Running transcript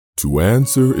To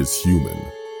answer is human,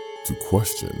 to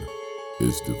question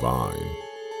is divine.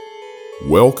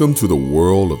 Welcome to the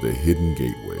world of the Hidden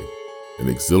Gateway, an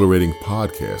exhilarating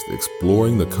podcast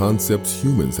exploring the concepts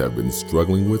humans have been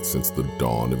struggling with since the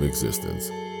dawn of existence,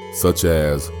 such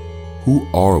as, who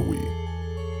are we?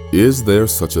 Is there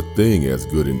such a thing as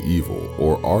good and evil,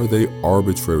 or are they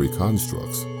arbitrary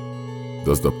constructs?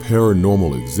 Does the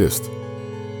paranormal exist?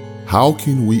 How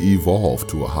can we evolve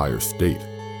to a higher state?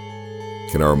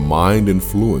 Can our mind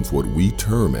influence what we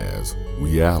term as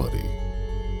reality?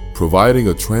 Providing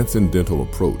a transcendental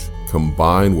approach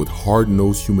combined with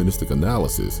hard-nosed humanistic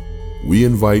analysis, we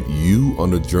invite you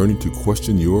on a journey to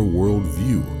question your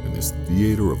worldview in this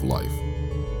theater of life.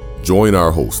 Join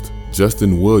our host,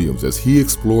 Justin Williams, as he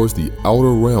explores the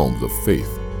outer realms of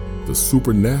faith, the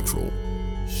supernatural,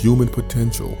 human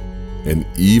potential, and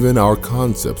even our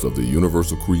concepts of the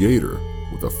universal creator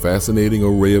with a fascinating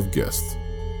array of guests.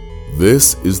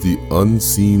 This is the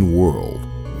unseen world,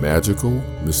 magical,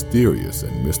 mysterious,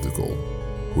 and mystical,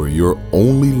 where your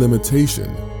only limitation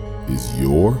is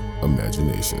your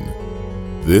imagination.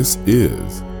 This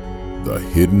is the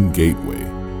Hidden Gateway.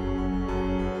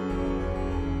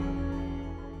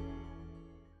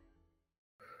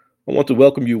 I want to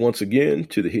welcome you once again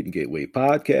to the Hidden Gateway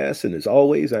podcast, and as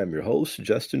always, I'm your host,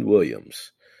 Justin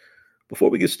Williams. Before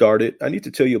we get started, I need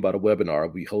to tell you about a webinar I'll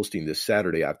be hosting this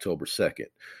Saturday, October 2nd.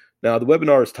 Now, the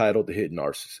webinar is titled The Hidden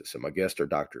Narcissist, and my guests are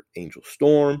Dr. Angel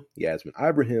Storm, Yasmin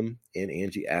Ibrahim, and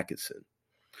Angie Atkinson.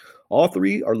 All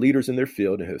three are leaders in their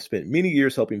field and have spent many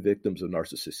years helping victims of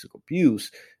narcissistic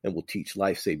abuse and will teach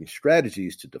life-saving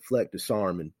strategies to deflect,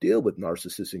 disarm, and deal with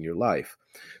narcissists in your life.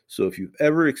 So if you've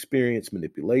ever experienced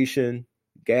manipulation,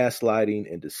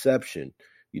 gaslighting, and deception,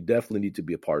 you definitely need to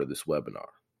be a part of this webinar.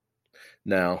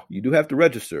 Now, you do have to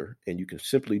register, and you can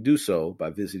simply do so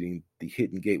by visiting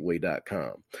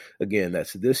thehiddengateway.com. Again,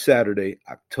 that's this Saturday,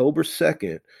 October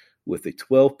 2nd, with a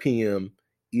 12 p.m.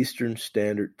 Eastern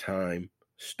Standard Time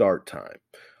start time.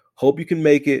 Hope you can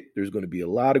make it. There's going to be a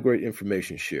lot of great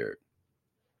information shared.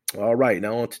 All right,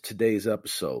 now on to today's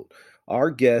episode. Our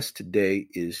guest today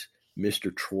is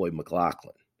Mr. Troy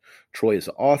McLachlan. Troy is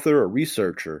an author, a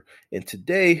researcher, and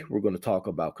today we're going to talk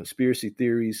about conspiracy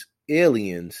theories,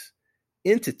 aliens,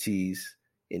 entities,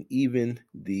 and even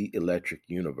the electric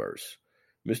universe.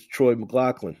 Mr. Troy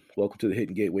McLachlan, welcome to the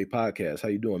Hidden Gateway podcast. How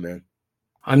you doing, man?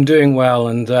 I'm doing well,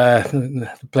 and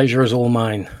the pleasure is all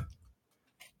mine.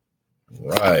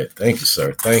 Right. Thank you,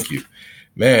 sir. Thank you,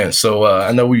 man. So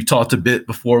I know we talked a bit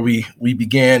before we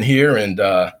began here, and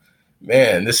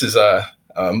man, this is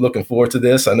I'm looking forward to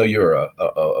this. I know you're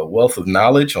a wealth of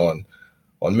knowledge on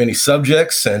many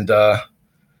subjects, and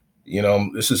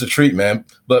this is a treat, man.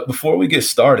 But before we get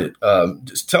started,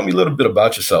 just tell me a little bit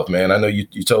about yourself, man. I know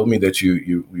you told me that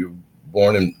you were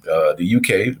born in the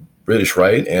UK, British,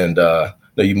 right? And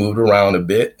that you moved around a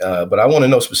bit, but I want to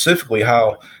know specifically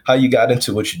how you got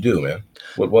into what you do, man.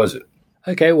 What was it?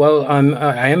 Okay, well,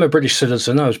 I am a British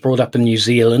citizen. I was brought up in New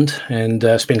Zealand and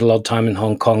spent a lot of time in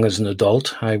Hong Kong as an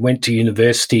adult. I went to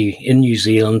university in New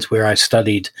Zealand where I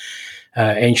studied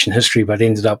ancient history, but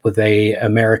ended up with a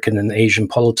American and Asian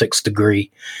politics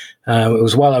degree. It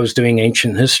was while I was doing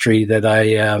ancient history that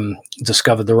I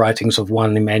discovered the writings of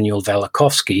one Immanuel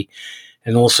Velikovsky,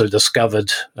 and also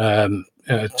discovered,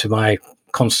 to my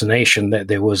consternation, that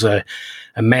there was a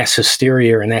mass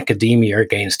hysteria in academia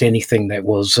against anything that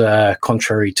was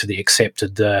contrary to the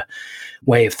accepted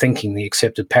way of thinking, the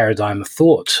accepted paradigm of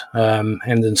thought.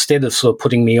 And instead of sort of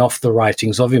putting me off the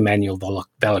writings of Immanuel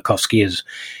Velikovsky,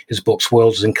 his books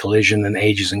Worlds in Collision and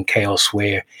Ages in Chaos,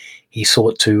 where he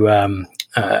sought to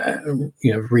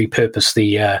repurpose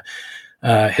the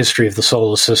history of the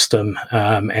solar system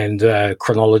and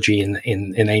chronology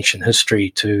in ancient history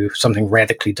to something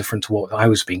radically different to what I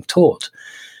was being taught.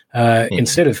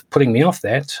 Instead of putting me off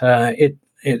that,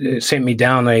 it sent me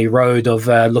down a road of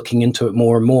looking into it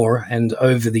more and more. And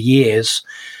over the years,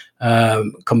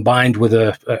 combined with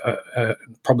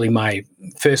probably my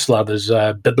first love is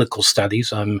biblical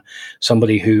studies. I'm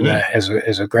somebody who has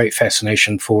a great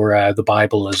fascination for the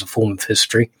Bible as a form of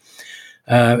history.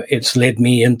 It's led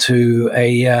me into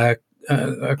a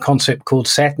concept called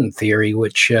Saturn theory,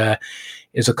 which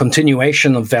is a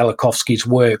continuation of Velikovsky's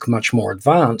work, much more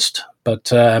advanced,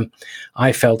 but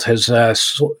I felt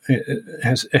has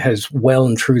well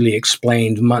and truly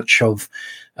explained much of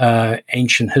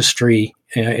ancient history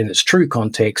in its true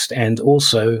context, and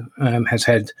also has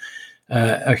had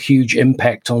a huge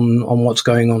impact on what's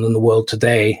going on in the world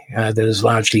today that is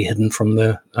largely hidden from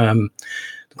the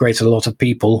greater lot of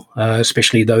people,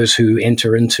 especially those who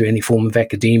enter into any form of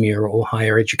academia or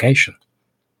higher education.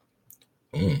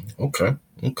 Okay.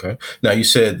 Okay. Now you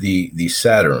said the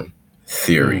Saturn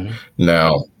theory.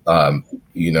 Now,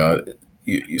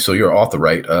 so you're author,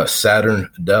 right? Saturn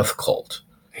Death Cult.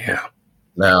 Yeah.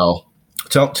 Now,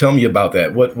 tell me about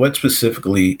that. What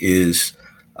specifically is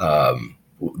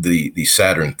the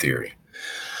Saturn theory?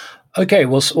 Okay,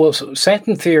 well,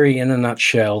 Saturn theory in a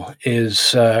nutshell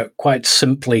is quite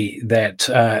simply that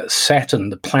Saturn,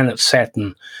 the planet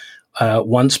Saturn,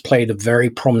 once played a very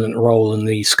prominent role in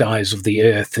the skies of the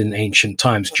Earth in ancient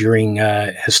times, during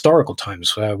historical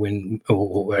times,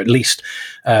 or at least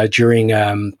during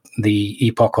the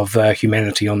epoch of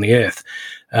humanity on the Earth,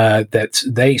 that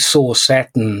they saw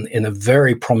Saturn in a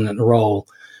very prominent role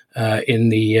in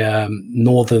the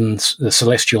the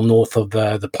celestial north of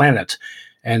the planet.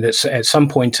 And it's, at some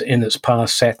point in its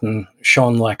past, Saturn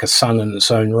shone like a sun in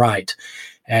its own right,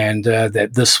 and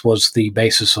that this was the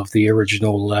basis of the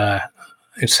original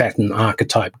Saturn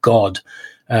archetype god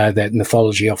that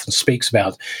mythology often speaks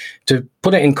about. To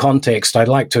put it in context, I'd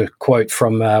like to quote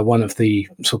from one of the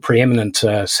sort of preeminent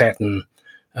Saturn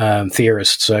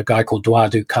theorists, a guy called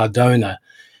Eduardo Cardona.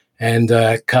 And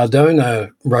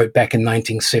Cardona wrote back in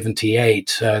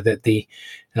 1978 that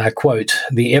and I quote,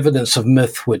 "The evidence of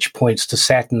myth which points to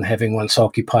Saturn having once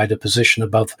occupied a position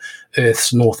above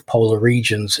Earth's north polar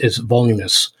regions is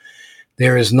voluminous.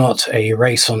 There is not a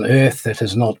race on Earth that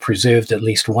has not preserved at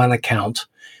least one account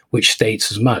which states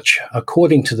as much.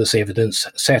 According to this evidence,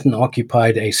 Saturn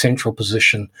occupied a central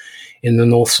position in the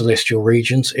north celestial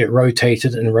regions. It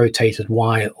rotated and rotated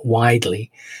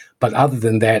widely, but other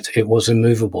than that, it was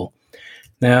immovable."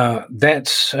 Now,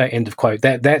 that's end of quote.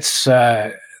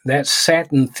 That's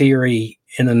Saturn theory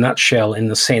in a nutshell, in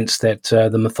the sense that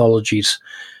the mythologies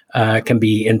can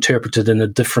be interpreted in a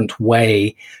different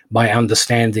way by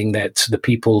understanding that the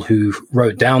people who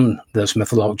wrote down those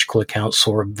mythological accounts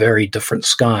saw a very different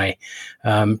sky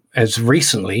as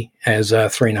recently as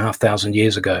 3,500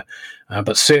 years ago.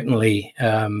 But certainly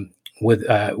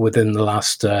within the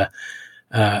last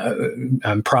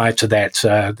prior to that,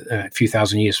 a few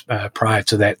thousand years prior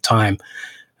to that time,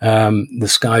 the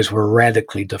skies were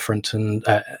radically different, and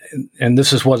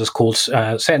this is what is called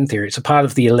Saturn theory. It's a part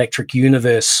of the electric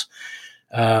universe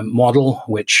model,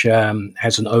 which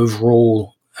has an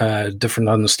overall different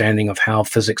understanding of how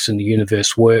physics in the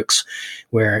universe works,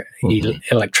 where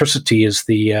electricity is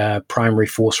the primary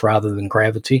force rather than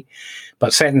gravity.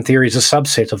 But Saturn theory is a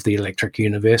subset of the electric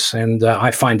universe, and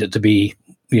I find it to be,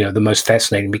 the most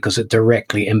fascinating, because it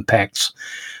directly impacts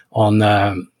on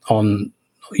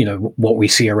what we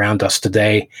see around us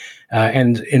today.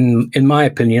 And in my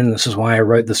opinion, this is why I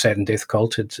wrote the Saturn Death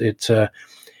Cult.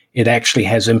 It actually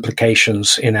has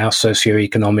implications in our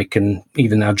socioeconomic and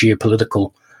even our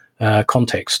geopolitical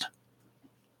context.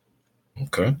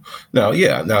 Okay. Now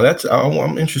that's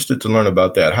I'm interested to learn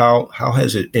about that. How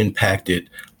has it impacted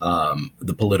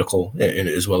the political and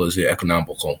as well as the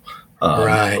economical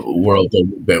world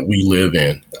that we live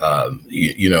in? I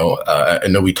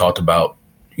know we talked about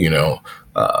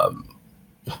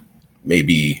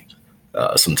maybe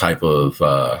some type of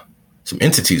some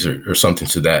entities or something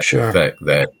to that effect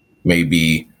that may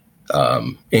be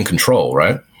in control,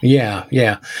 right?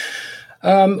 Yeah.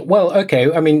 Well,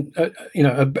 okay. I mean,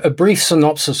 a brief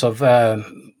synopsis of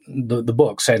the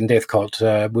book Saturn Death Cult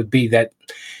would be that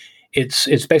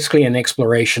it's basically an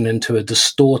exploration into a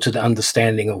distorted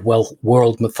understanding of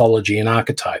world mythology and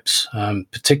archetypes,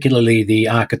 particularly the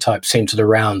archetype centered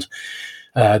around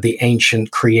the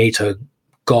ancient creator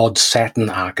god Saturn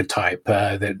archetype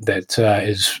that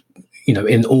is,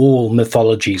 in all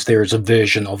mythologies, there is a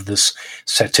version of this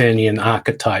Saturnian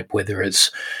archetype, whether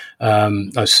it's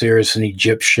Osiris and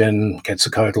Egyptian,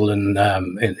 Quetzalcoatl and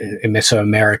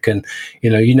Mesoamerican,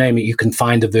 you name it, you can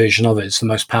find a version of it. It's the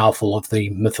most powerful of the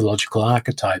mythological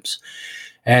archetypes.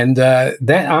 And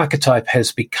that archetype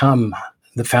has become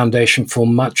the foundation for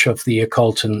much of the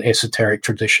occult and esoteric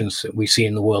traditions that we see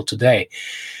in the world today.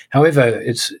 However,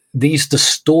 it's these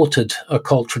distorted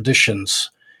occult traditions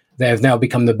that have now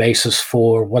become the basis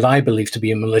for what I believe to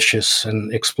be a malicious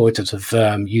and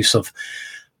exploitative use of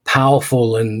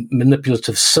powerful and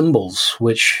manipulative symbols,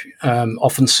 which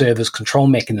often serve as control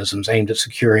mechanisms aimed at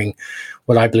securing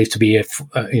what I believe to be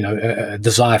a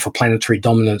desire for planetary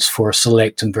dominance for a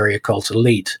select and very occult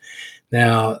elite.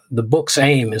 Now, the book's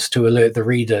aim is to alert the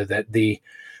reader that the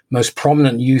most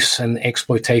prominent use and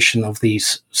exploitation of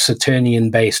these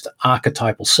Saturnian-based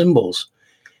archetypal symbols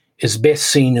is best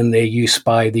seen in their use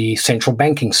by the central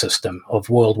banking system of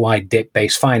worldwide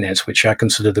debt-based finance, which I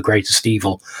consider the greatest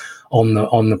evil on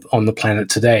the planet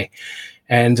today.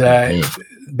 And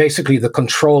basically the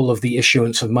control of the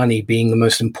issuance of money being the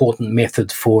most important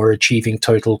method for achieving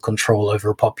total control over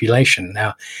a population.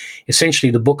 Now,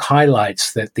 essentially, the book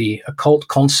highlights that the occult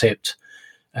concept,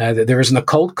 that there is an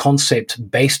occult concept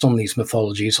based on these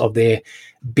mythologies of there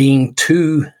being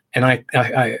two, and I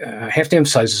have to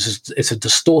emphasize it's a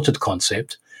distorted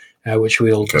concept, which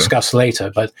we'll discuss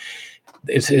later, but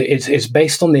it's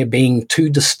based on there being two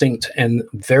distinct and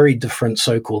very different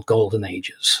so-called golden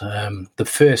ages. The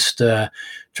first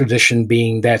tradition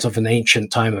being that of an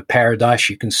ancient time of paradise.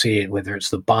 You can see it whether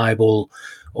it's the Bible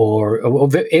or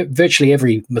virtually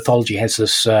every mythology has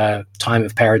this time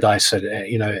of paradise,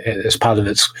 as part of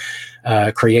its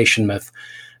creation myth.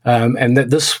 And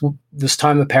that this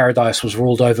time of paradise was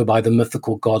ruled over by the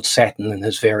mythical god Saturn in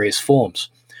his various forms.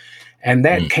 And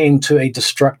that came to a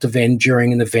destructive end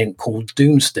during an event called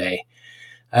Doomsday,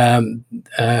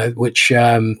 which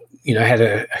had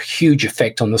a huge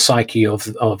effect on the psyche of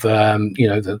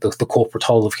the corporate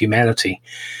whole of humanity.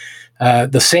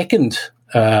 The second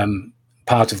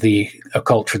part of the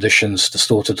occult traditions,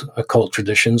 distorted occult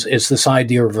traditions, is this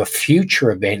idea of a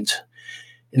future event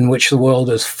in which the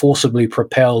world is forcibly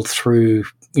propelled through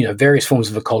various forms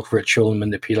of occult ritual and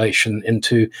manipulation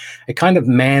into a kind of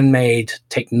man-made,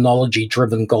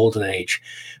 technology-driven golden age,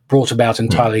 brought about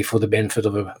entirely for the benefit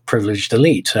of a privileged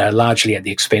elite, largely at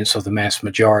the expense of the mass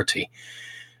majority.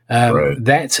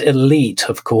 That elite,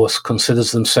 of course,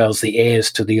 considers themselves the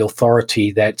heirs to the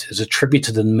authority that is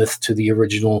attributed in myth to the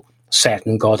original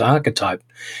Saturn god archetype.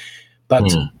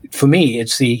 But for me,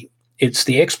 it's the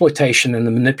exploitation and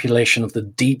the manipulation of the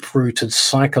deep-rooted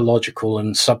psychological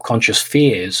and subconscious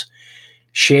fears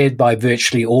shared by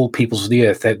virtually all peoples of the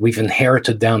earth that we've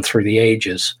inherited down through the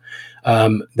ages,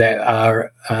 that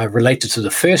are related to the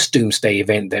first doomsday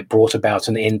event that brought about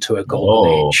an end to a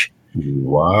golden age.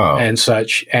 Wow. And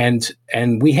such. And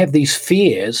we have these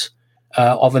fears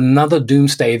of another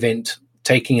doomsday event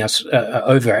taking us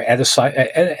over at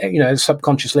a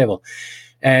subconscious level.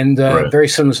 And very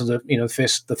similar to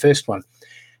the first one.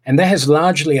 And that has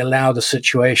largely allowed a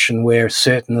situation where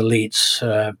certain elites,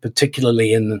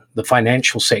 particularly in the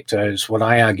financial sector, is what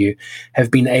I argue, have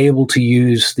been able to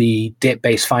use the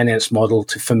debt-based finance model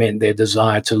to foment their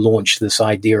desire to launch this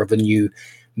idea of a new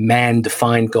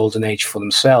man-defined golden age for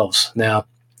themselves. Now,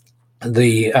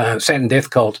 the Saturn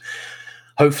death cult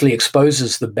hopefully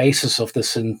exposes the basis of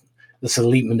this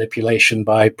elite manipulation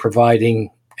by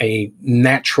providing a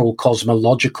natural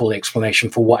cosmological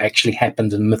explanation for what actually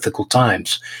happened in mythical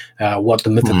times, what the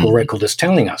mythical record is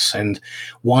telling us, and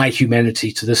why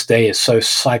humanity to this day is so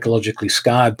psychologically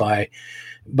scarred by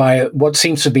what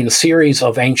seems to have been a series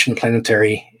of ancient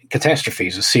planetary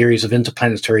catastrophes, a series of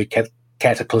interplanetary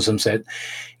cataclysms that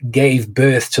gave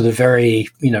birth to the very,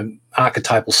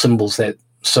 archetypal symbols that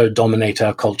so dominate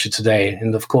our culture today.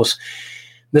 And of course,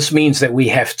 this means that we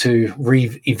have to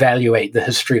re-evaluate the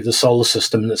history of the solar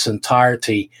system in its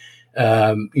entirety,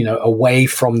 away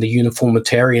from the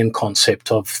uniformitarian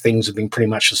concept of things have been pretty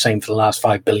much the same for the last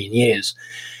 5 billion years,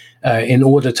 in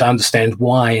order to understand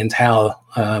why and how,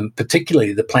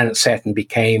 particularly the planet Saturn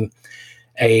became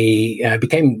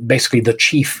basically the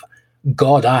chief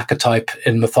god archetype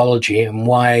in mythology, and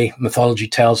why mythology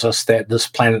tells us that this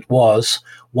planet was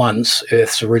once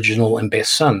Earth's original and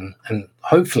best son. And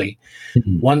hopefully,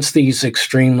 once these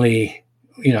extremely,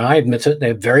 I admit it,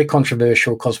 they're very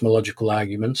controversial cosmological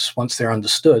arguments, once they're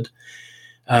understood,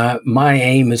 my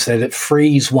aim is that it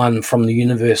frees one from the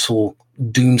universal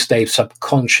doomsday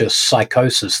subconscious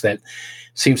psychosis that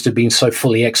seems to have been so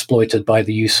fully exploited by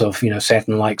the use of,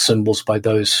 Saturn-like symbols by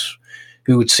those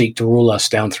who would seek to rule us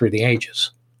down through the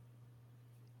ages.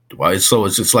 Why? So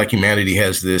it's like humanity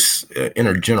has this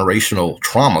intergenerational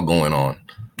trauma going on.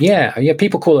 Yeah.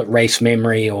 People call it race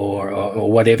memory or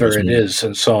whatever it is,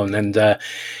 and so on. And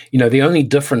the only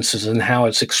difference is in how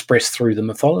it's expressed through the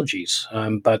mythologies.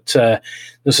 But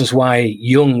this is why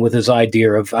Jung, with his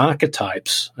idea of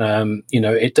archetypes,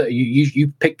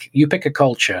 you pick a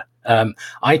culture.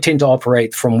 I tend to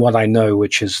operate from what I know,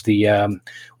 which is the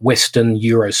Western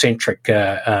Eurocentric,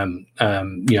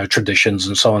 traditions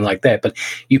and so on like that. But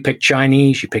you pick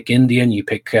Chinese, you pick Indian, you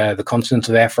pick the continent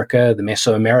of Africa, the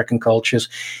Mesoamerican cultures,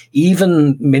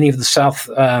 even many of the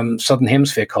Southern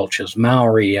Hemisphere cultures,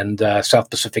 Maori and South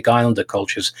Pacific Islander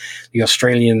cultures, the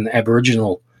Australian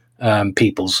Aboriginal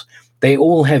peoples. They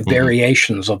all have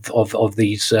variations of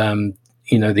these,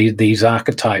 these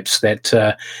archetypes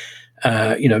that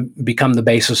become the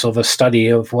basis of a study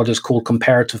of what is called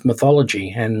comparative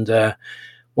mythology. And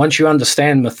once you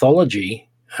understand mythology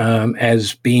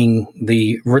as being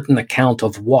the written account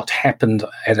of what happened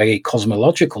at a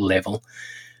cosmological level,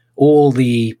 all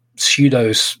the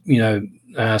pseudo,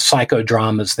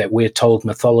 psychodramas that we're told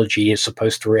mythology is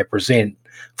supposed to represent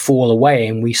fall away,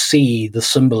 and we see the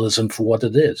symbolism for what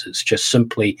it is. It's just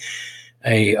simply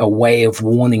a way of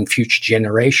warning future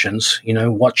generations,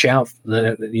 watch out,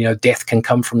 death can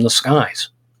come from the skies.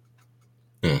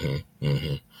 Mm-hmm,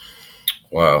 mm-hmm.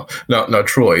 Wow. Now,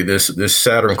 Troy, this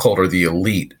Saturn cult, or the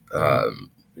elite,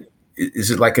 is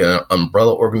it like an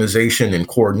umbrella organization in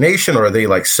coordination, or are they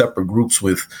like separate groups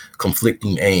with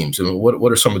conflicting aims? And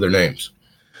what are some of their names?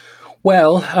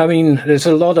 Well, I mean, there's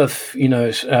a lot of,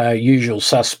 usual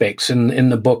suspects. In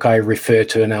the book, I refer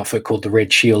to an outfit called the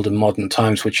Red Shield in Modern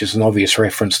Times, which is an obvious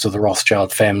reference to the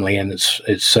Rothschild family and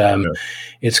its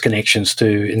connections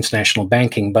to international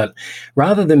banking. But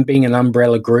rather than being an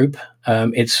umbrella group,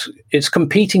 it's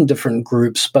competing different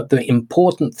groups. But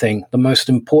the most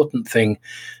important thing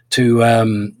to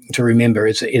remember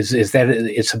is that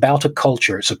it's about a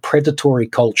culture. It's a predatory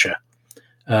culture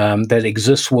that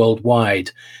exists worldwide.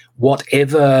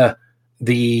 Whatever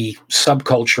the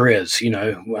subculture is,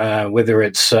 whether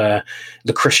it's the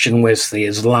Christian West, the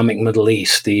Islamic Middle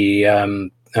East, the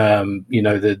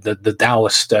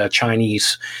Taoist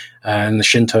Chinese and the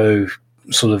Shinto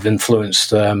sort of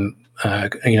influenced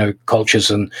cultures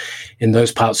in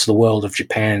those parts of the world of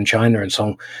Japan, China, and so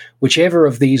on. Whichever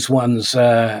of these ones,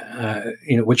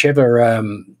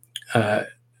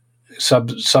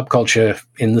 subculture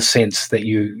in the sense that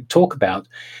you talk about,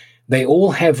 they all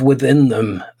have within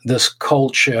them this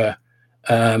culture,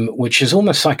 which is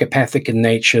almost psychopathic in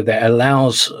nature, that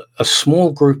allows a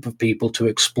small group of people to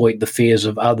exploit the fears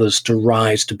of others to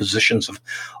rise to positions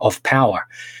of power.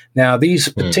 Now, these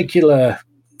particular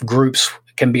groups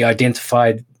can be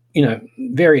identified,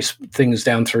 various things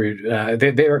down through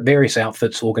various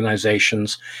outfits,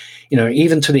 organizations,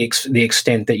 even to the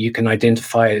extent that you can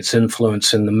identify its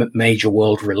influence in the major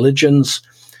world religions,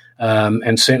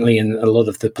 and certainly in a lot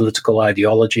of the political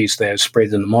ideologies that have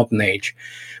spread in the modern age.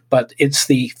 But it's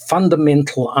the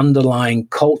fundamental underlying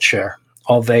culture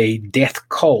of a death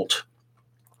cult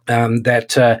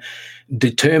that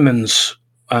determines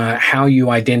how you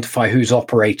identify who's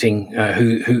operating,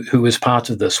 who is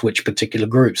part of this, which particular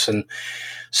groups. And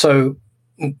so,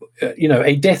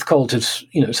 a death cult is,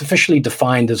 it's officially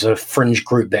defined as a fringe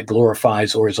group that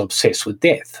glorifies or is obsessed with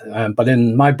death. But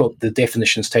in my book, the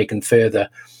definition is taken further.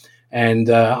 And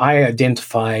I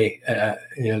identify,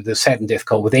 the Saturn death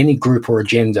cult with any group or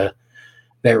agenda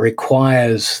that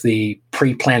requires the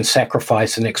pre-planned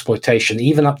sacrifice and exploitation,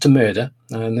 even up to murder,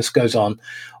 and this goes on,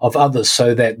 of others,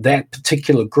 so that that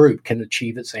particular group can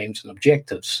achieve its aims and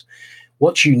objectives.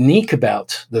 What's unique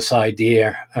about this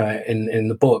idea in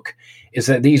the book is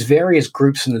that these various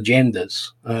groups and agendas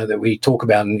that we talk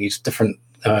about in these different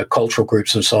cultural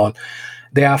groups and so on,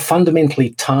 they are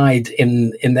fundamentally tied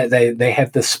in that they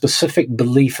have the specific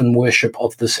belief and worship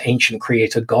of this ancient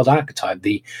created God archetype,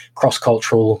 the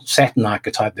cross-cultural Saturn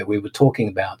archetype that we were talking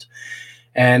about.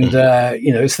 And,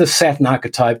 it's the Saturn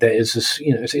archetype that is this,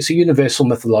 it's a universal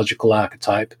mythological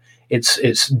archetype.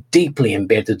 It's deeply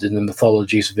embedded in the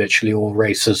mythologies of virtually all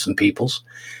races and peoples.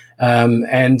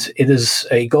 And it is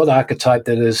a God archetype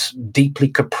that is deeply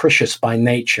capricious by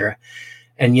nature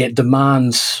and yet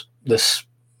demands this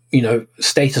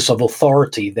status of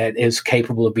authority that is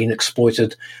capable of being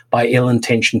exploited by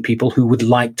ill-intentioned people who would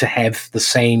like to have the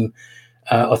same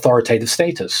authoritative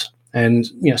status. And,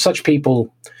 such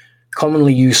people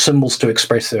commonly use symbols to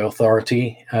express their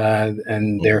authority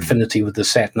and their affinity with the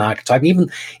Saturn archetype, even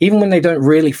when they don't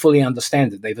really fully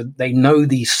understand it. They know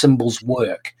these symbols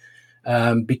work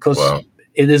because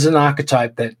it is an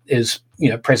archetype that is,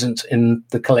 present in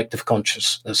the collective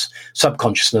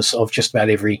subconsciousness of just about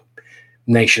every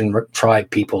nation, tribe,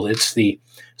 people. It's the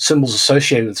symbols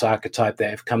associated with this archetype that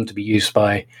have come to be used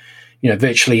by,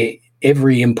 virtually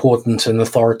every important and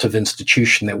authoritative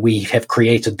institution that we have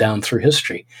created down through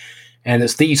history. And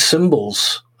it's these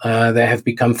symbols that have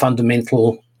become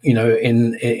fundamental,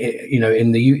 in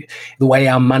the way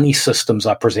our money systems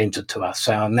are presented to us,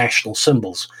 our national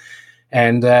symbols.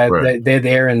 And they're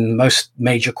there in most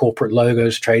major corporate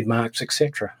logos, trademarks,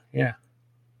 etc. Yeah.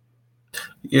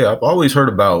 Yeah, I've always heard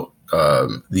about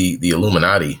the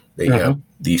Illuminati. They have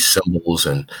these symbols,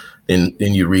 and then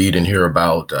you read and hear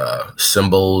about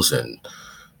symbols and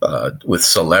with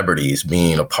celebrities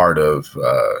being a part of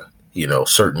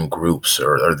certain groups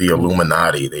or the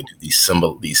Illuminati. They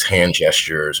do these hand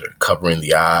gestures or covering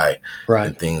the eye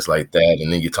and things like that.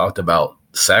 And then you talked about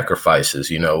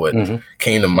sacrifices. What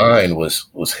came to mind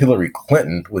was Hillary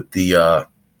Clinton with the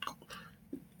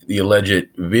alleged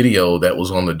video that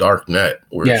was on the dark net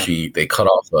where they cut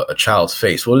off a child's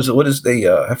face. What is it?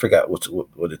 I forgot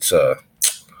what it's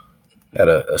had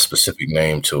a specific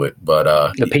name to it.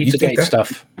 But the Pizzagate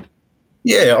stuff.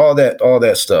 Yeah, all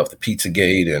that stuff, the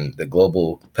Pizzagate and the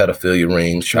global pedophilia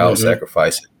rings, child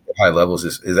sacrifice at high levels.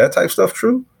 Is that type stuff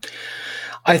true?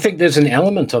 I think there's an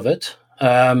element of it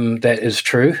that is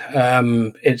true.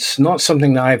 It's not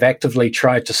something that I've actively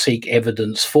tried to seek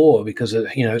evidence for because,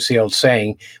 it's the old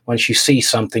saying, once you see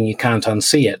something, you can't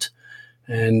unsee it.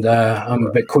 And I'm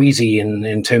a bit queasy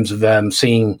in terms of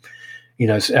seeing,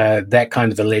 that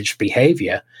kind of alleged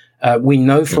behavior. We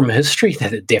know from history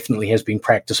that it definitely has been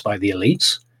practiced by the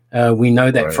elites. We know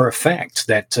that for a fact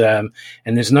that,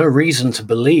 and there's no reason to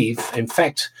believe. In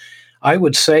fact, I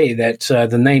would say that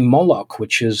the name Moloch,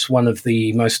 which is one of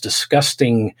the most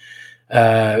disgusting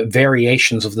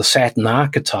variations of the Saturn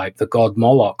archetype, the god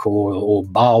Moloch or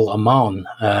Baal Ammon,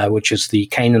 which is the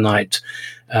Canaanite,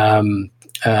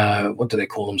 what do they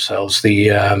call themselves?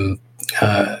 The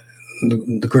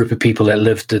group of people that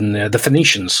lived in the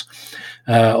Phoenicians,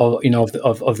 of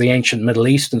the ancient Middle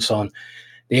East and so on.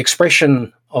 The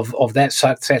expression of that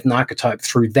Saturn archetype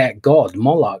through that god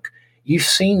Moloch, you've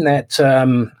seen that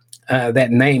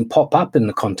that name pop up in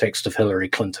the context of Hillary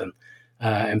Clinton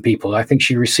and people. I think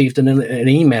she received an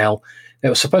email that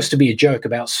was supposed to be a joke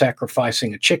about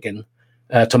sacrificing a chicken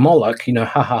to Moloch,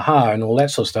 ha ha ha, and all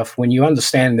that sort of stuff. When you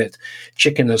understand that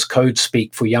chicken is code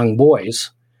speak for young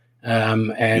boys, and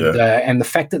the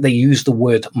fact that they use the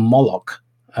word Moloch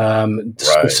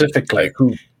specifically, like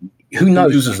who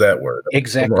knows? Who uses that word?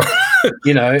 Exactly.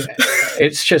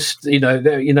 It's just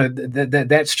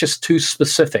that's just too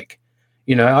specific.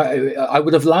 I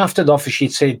would have laughed it off if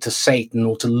she'd said to Satan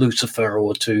or to Lucifer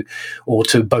or to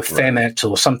Baphomet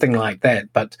or something like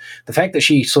that. But the fact that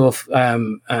she sort of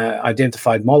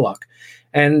identified Moloch,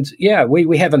 and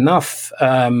we have enough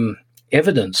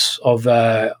evidence of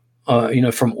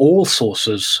from all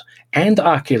sources and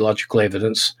archaeological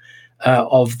evidence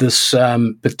of this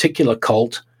particular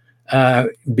cult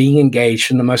being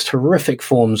engaged in the most horrific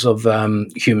forms of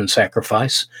human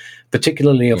sacrifice,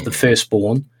 particularly of the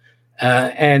firstborn.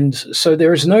 And so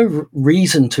there is no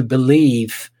reason to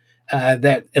believe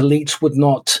that elites would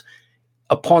not,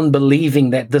 upon believing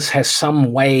that this has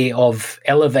some way of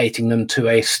elevating them to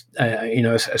a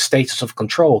status of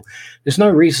control, there's no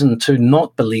reason to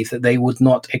not believe that they would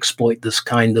not exploit this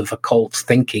kind of occult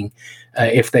thinking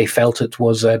if they felt it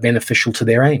was beneficial to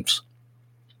their aims.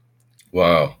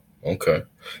 Wow. Okay.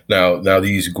 Now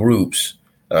these groups,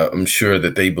 I'm sure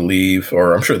that they believe,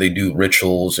 or I'm sure they do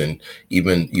rituals and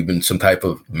even some type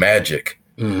of magic.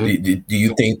 Mm-hmm. Do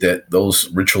you think that those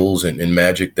rituals and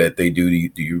magic that they do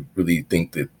you really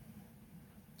think that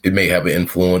it may have an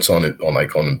influence on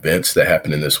events that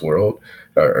happen in this world,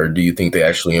 or do you think they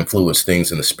actually influence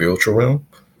things in the spiritual realm?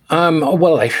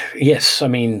 Yes. I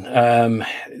mean,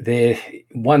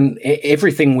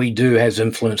 everything we do has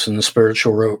influence in the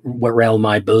spiritual realm,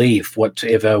 I believe,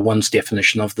 whatever one's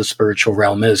definition of the spiritual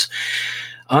realm is.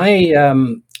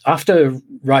 After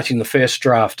writing the first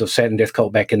draft of Saturn Death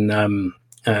Cult back in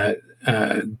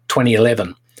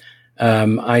 2011,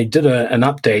 I did an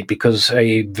update because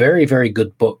a very, very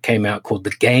good book came out called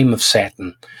The Game of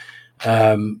Saturn,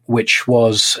 which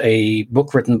was a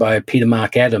book written by Peter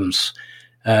Mark Adams,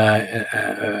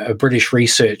 a British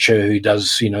researcher who does,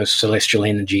 celestial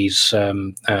energies,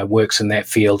 works in that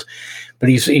field. But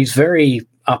he's very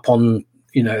up on,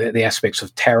 the aspects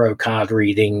of tarot card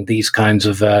reading, these kinds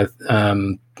of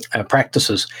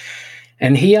practices.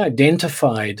 And he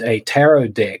identified a tarot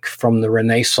deck from the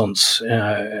Renaissance,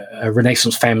 a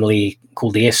Renaissance family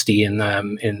called the Este in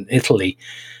Italy,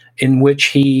 in which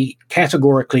he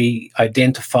categorically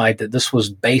identified that this was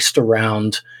based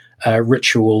around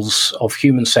rituals of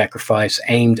human sacrifice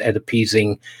aimed at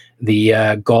appeasing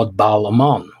the god Baal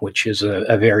Ammon, which is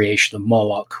a variation of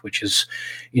Moloch, which is,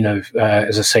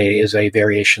 as I say, is a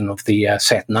variation of the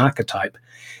Saturn archetype.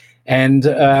 And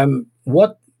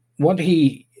what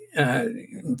he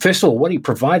first of all, what he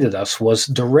provided us was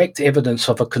direct evidence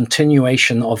of a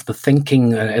continuation of the thinking,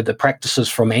 the practices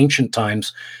from ancient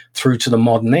times through to the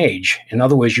modern age. In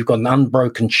other words, you've got an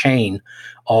unbroken chain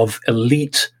of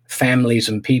elite families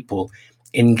and people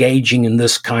engaging in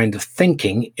this kind of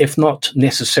thinking, if not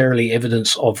necessarily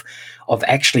evidence of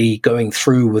actually going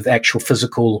through with actual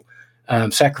physical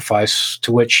sacrifice,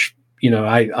 to which,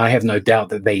 I have no doubt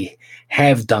that they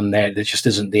have done that. It just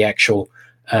isn't the actual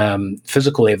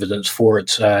physical evidence for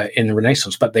it in the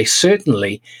Renaissance, but they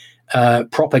certainly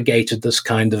propagated this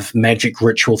kind of magic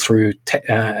ritual through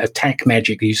attack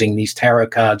magic using these tarot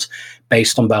cards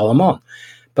based on Baal Ammon.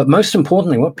 But most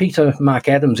importantly, what Peter Mark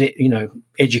Adams,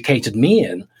 educated me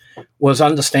in was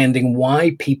understanding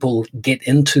why people get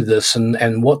into this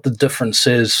and what the difference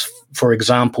is for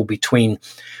example, between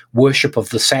worship of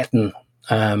the Saturn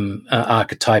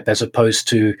archetype as opposed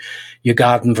to your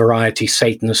garden variety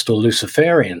Satanist or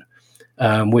Luciferian,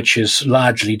 which is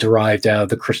largely derived out of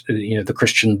the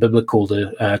Christian biblical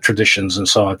traditions and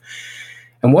so on.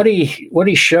 And what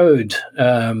he showed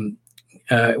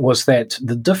was that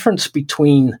the difference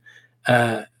between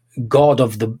God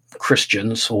of the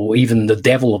Christians, or even the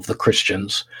devil of the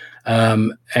Christians,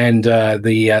 and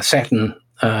the Saturn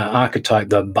archetype,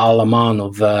 the Baal-Aman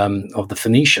of the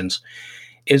Phoenicians,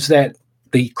 is that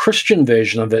the Christian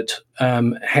version of it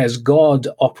has God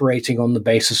operating on the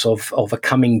basis of a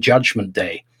coming judgment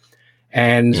day.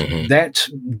 And that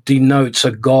denotes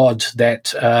a God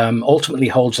that ultimately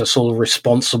holds us all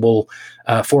responsible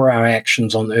for our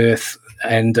actions on earth,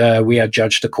 and we are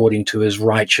judged according to his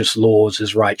righteous laws,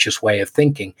 his righteous way of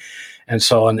thinking, and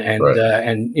so on. And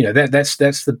that's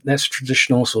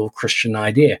traditional sort of Christian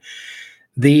idea.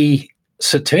 The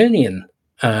Saturnian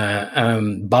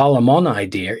Baal-Aman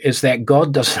idea is that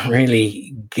God doesn't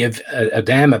really give a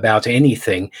damn about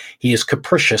anything. He is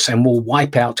capricious and will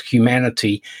wipe out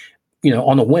humanity,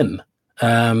 on a whim,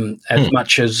 as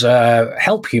much as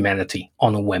help humanity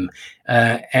on a whim.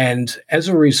 And as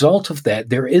a result of that,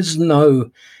 there is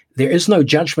no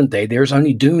judgment day. There is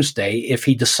only doomsday if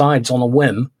he decides on a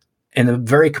whim, in a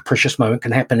very capricious moment,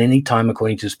 can happen any time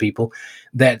according to his people,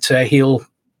 that he'll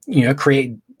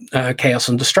create chaos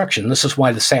and destruction. This is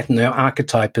why the Saturn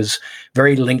archetype is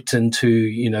very linked into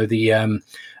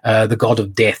the god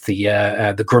of death,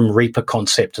 the Grim Reaper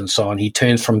concept, and so on. He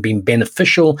turns from being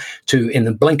beneficial to, in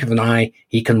the blink of an eye,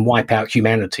 he can wipe out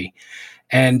humanity.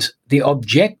 And the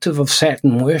objective of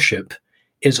Saturn worship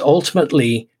is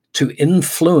ultimately to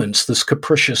influence this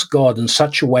capricious god in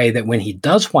such a way that when he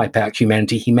does wipe out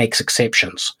humanity, he makes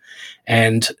exceptions.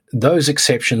 And those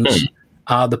exceptions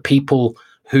are the people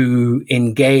who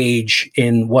engage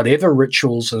in whatever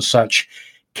rituals and such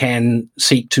can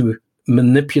seek to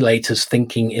manipulate his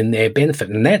thinking in their benefit.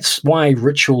 And that's why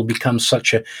ritual becomes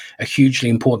such a hugely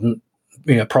important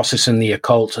process in the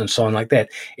occult and so on like that.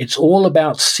 It's all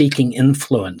about seeking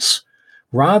influence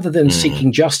rather than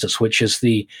seeking justice, which is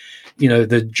the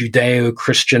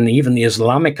Judeo-Christian, even the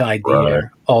Islamic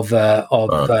idea of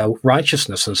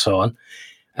righteousness and so on.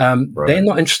 They're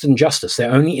not interested in justice. They're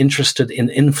only interested in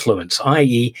influence,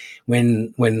 i.e.,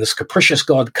 when this capricious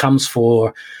God comes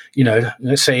for,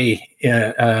 let's say,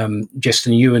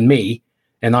 Justin, you and me,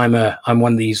 and I'm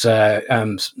one of these,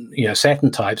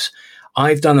 Saturn types.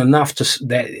 I've done enough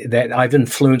that I've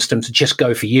influenced him to just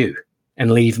go for you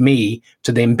and leave me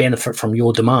to then benefit from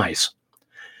your demise.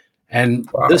 And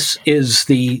this is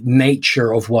the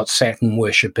nature of what Saturn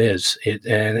worship is.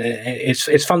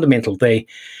 It's fundamental. They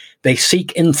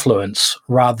seek influence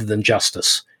rather than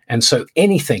justice. And so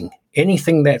anything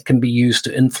that can be used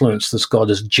to influence this god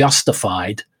is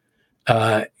justified,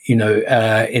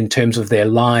 in terms of their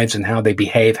lives and how they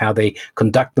behave, how they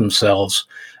conduct themselves,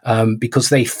 because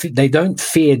they don't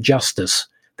fear justice.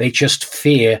 They just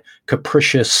fear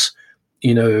capricious,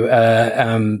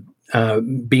 being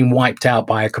wiped out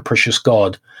by a capricious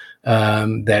god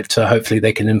that hopefully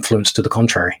they can influence to the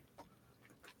contrary.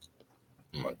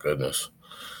 My goodness.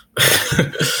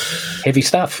 Heavy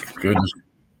stuff. Good.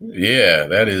 Yeah,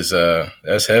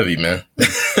 that's heavy, man.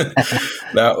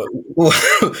 Now,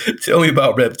 tell me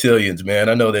about reptilians, man.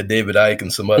 I know that David Icke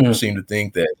and some others seem to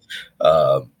think that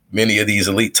many of these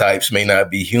elite types may not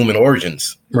be human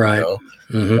origins. Right.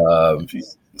 A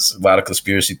lot of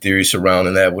conspiracy theories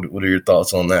surrounding that. What are your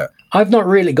thoughts on that? I've not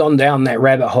really gone down that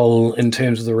rabbit hole in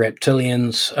terms of the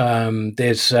reptilians.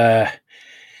 There's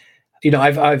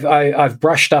I've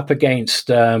brushed up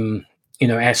against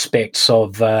aspects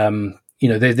of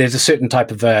there's a certain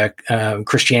type of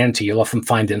Christianity you'll often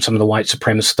find in some of the white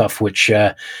supremacist stuff, which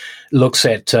looks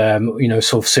at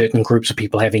sort of certain groups of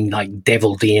people having like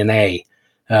devil DNA,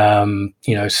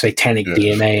 satanic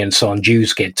DNA, and so on.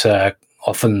 Jews get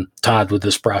often tarred with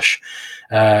this brush,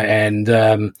 and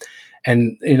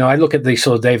I look at the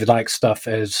sort of David Icke stuff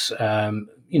as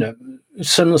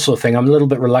similar sort of thing. I'm a little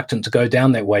bit reluctant to go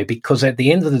down that way because at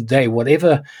the end of the day,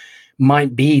 whatever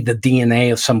might be the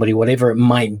DNA of somebody, whatever it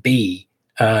might be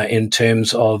in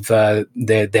terms of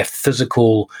their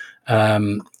physical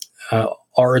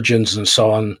origins and so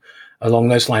on along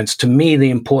those lines, to me, the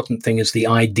important thing is the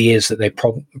ideas that they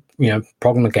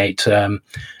promulgate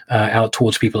out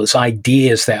towards people. It's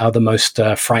ideas that are the most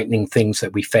frightening things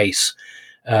that we face.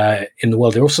 in the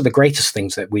world. They're also the greatest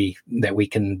things that we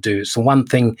can do. So one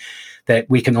thing that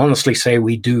we can honestly say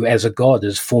we do as a God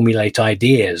is formulate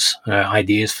ideas,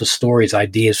 ideas for stories,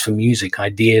 ideas for music,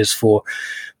 ideas for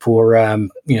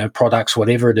products,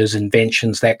 whatever it is,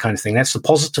 inventions, that kind of thing. That's the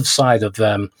positive side of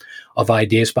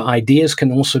ideas. But ideas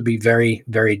can also be very,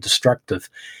 very destructive,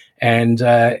 and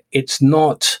it's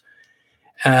not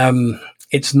an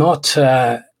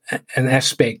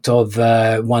aspect of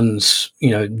one's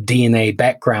DNA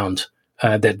background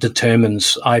that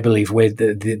determines, I believe,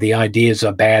 whether the ideas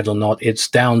are bad or not. It's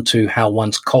down to how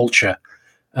one's culture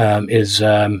is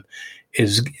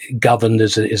governed,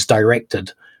 is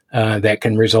directed. That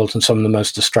can result in some of the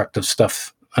most destructive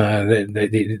stuff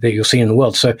that you'll see in the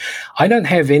world. So I don't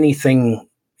have anything,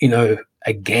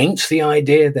 against the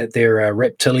idea that there are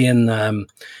reptilian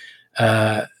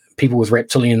people with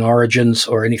reptilian origins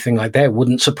or anything like that. It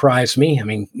wouldn't surprise me. I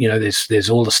mean, there's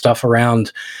all the stuff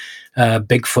around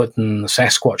Bigfoot and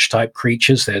Sasquatch type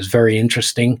creatures. That's very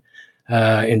interesting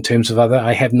in terms of other.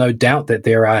 I have no doubt that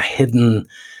there are hidden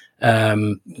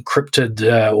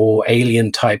cryptid or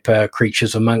alien type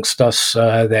creatures amongst us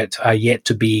that are yet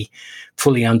to be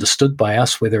fully understood by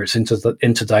us, whether it's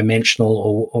interdimensional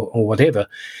or whatever.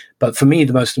 But for me,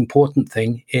 the most important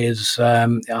thing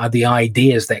are the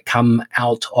ideas that come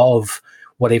out of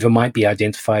whatever might be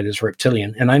identified as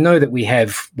reptilian. And I know that we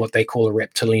have what they call a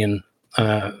reptilian.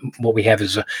 What we have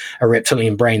is a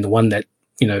reptilian brain, the one that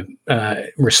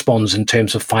responds in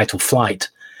terms of fight or flight.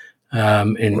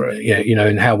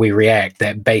 And how we react,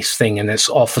 that base thing. And that's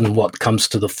often what comes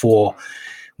to the fore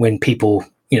when people,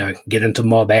 get into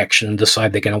mob action and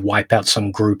decide they're going to wipe out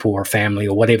some group or a family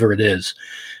or whatever it is.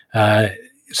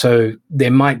 So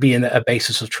there might be a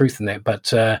basis of truth in that. But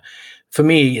for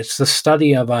me, it's the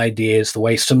study of ideas, the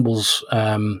way symbols,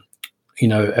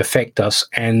 affect us,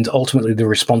 and ultimately the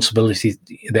responsibility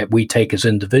that we take as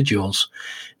individuals.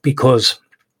 Because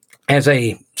as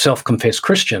a self-confessed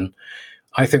Christian,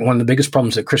 I think one of the biggest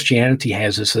problems that Christianity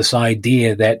has is this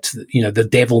idea that, the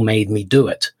devil made me do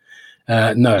it.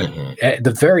 No, at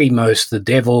the very most, the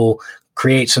devil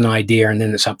creates an idea, and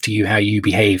then it's up to you how you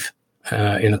behave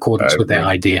in accordance with that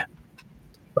idea.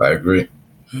 I agree.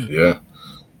 Yeah.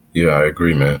 Yeah, I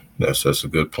agree, man. That's a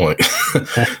good point.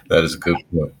 That is a good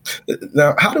point.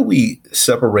 Now, how do we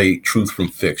separate truth from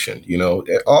fiction?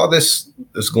 All this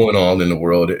is going on in the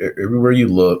world. Everywhere you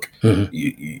look,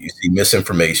 you see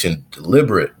misinformation,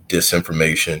 deliberate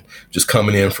disinformation, just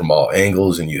coming in from all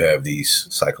angles, and you have these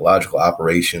psychological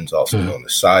operations, also known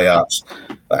as psyops.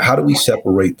 How do we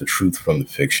separate the truth from the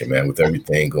fiction, man? With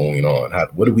everything going on, how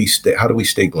do we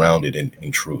stay grounded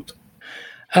in truth?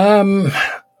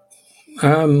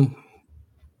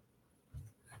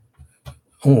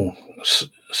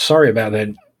 Sorry about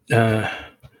that,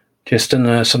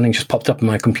 Justin. Something just popped up on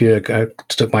my computer,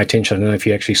 took my attention. I don't know if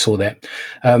you actually saw that.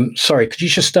 Sorry, could you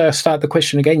just start the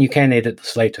question again? You can edit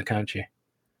this later, can't you?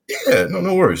 Yeah,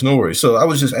 no worries. So I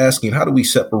was just asking, how do we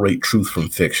separate truth from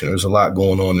fiction? There's a lot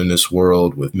going on in this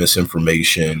world with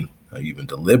misinformation, even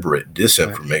deliberate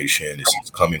disinformation. It's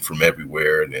coming from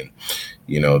everywhere. And then,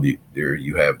 there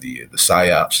you have the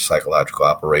psyops, psychological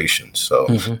operations. So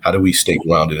how do we stay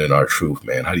grounded in our truth,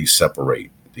 man? How do you separate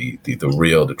the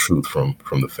real, the truth from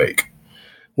the fake?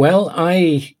 Well,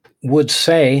 I would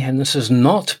say, and this is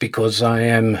not because I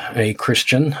am a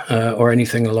Christian or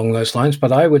anything along those lines,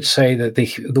 but I would say that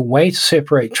the way to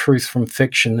separate truth from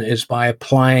fiction is by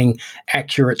applying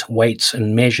accurate weights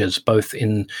and measures, both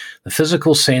in the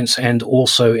physical sense and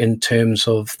also in terms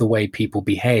of the way people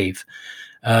behave.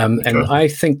 And I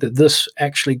think that this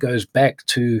actually goes back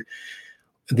to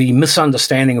the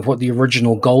misunderstanding of what the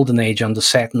original golden age under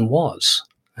Saturn was.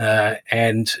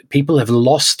 And people have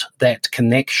lost that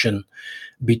connection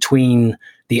between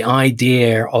the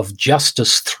idea of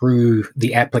justice through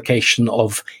the application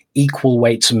of equal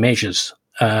weights and measures.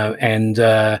 And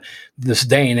this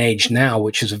day and age now,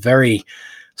 which is a very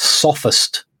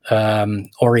sophist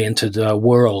oriented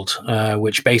world,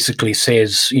 which basically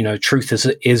says, truth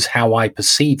is how I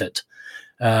perceive it.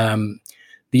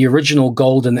 The original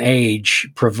golden age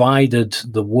provided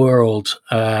the world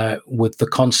with the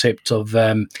concept of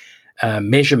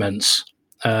measurements,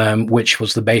 which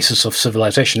was the basis of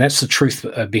civilization. That's the truth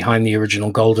behind the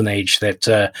original golden age,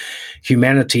 that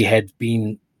humanity had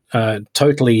been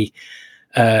totally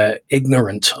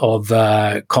ignorant of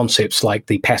concepts like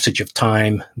the passage of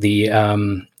time,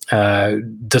 the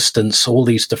distance, all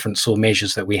these different sort of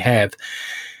measures that we have.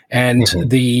 And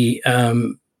the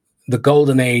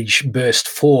golden age burst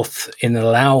forth in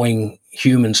allowing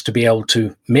humans to be able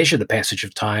to measure the passage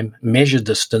of time, measure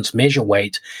distance, measure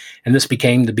weight, and this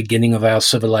became the beginning of our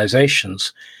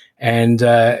civilizations. And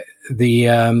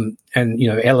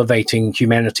elevating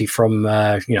humanity from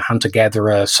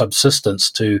hunter-gatherer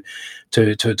subsistence to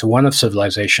one of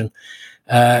civilization.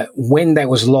 When that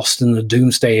was lost in the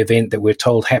doomsday event that we're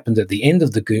told happened at the end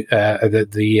of the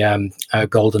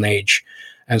Golden Age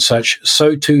and such,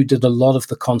 so too did a lot of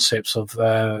the concepts of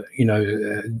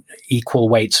equal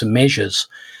weights and measures,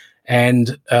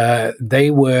 and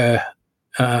they were.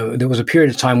 There was a period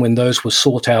of time when those were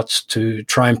sought out to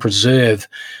try and preserve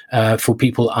for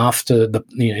people after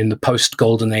in the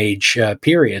post-Golden Age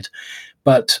period,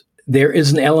 but there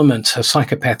is an element, a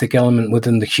psychopathic element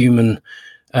within the human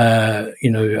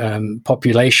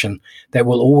population that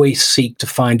will always seek to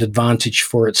find advantage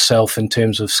for itself in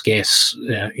terms of the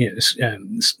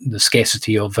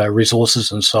scarcity of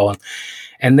resources and so on.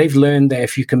 And they've learned that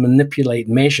if you can manipulate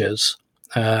measures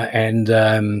and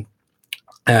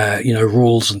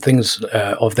rules and things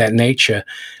of that nature,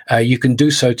 you can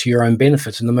do so to your own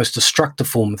benefit. And the most destructive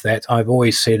form of that, I've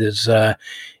always said, is the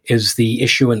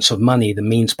issuance of money, the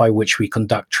means by which we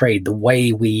conduct trade, the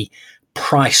way we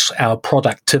price our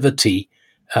productivity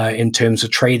in terms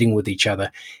of trading with each other.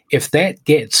 If that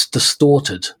gets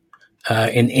distorted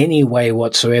in any way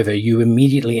whatsoever, you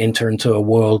immediately enter into a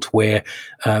world where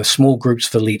small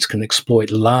groups of elites can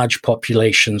exploit large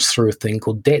populations through a thing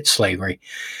called debt slavery.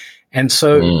 And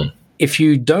so if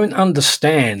you don't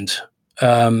understand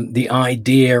the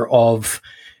idea of,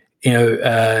 in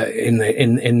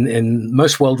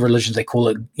most world religions, they call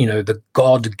it, the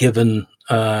God-given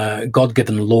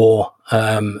law,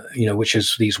 which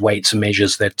is these weights and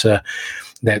measures that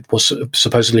was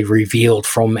supposedly revealed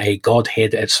from a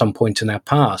Godhead at some point in our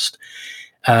past.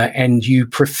 And you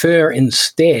prefer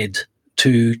instead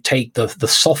to take the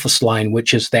sophist line,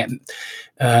 which is that,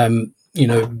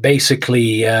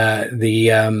 basically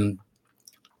the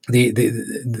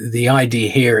idea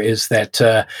here is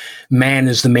that man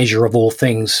is the measure of all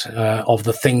things, of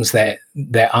the things that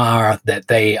they are,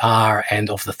 and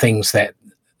of the things that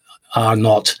are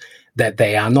not, that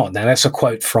they are not. Now, that's a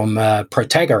quote from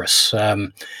Protagoras,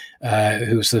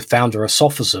 who's the founder of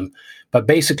Sophism. But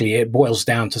basically, it boils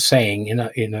down to saying,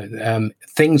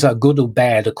 things are good or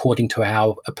bad according to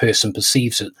how a person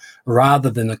perceives it, rather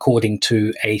than according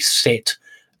to a set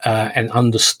and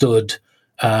understood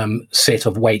set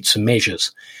of weights and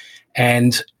measures.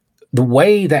 And the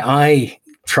way that I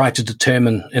try to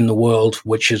determine in the world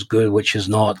which is good, which is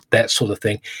not, that sort of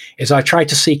thing, is I try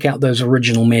to seek out those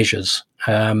original measures,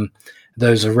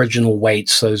 those original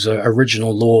weights, those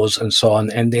original laws, and so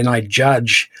on, and then I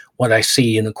judge what I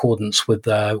see in accordance with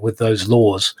those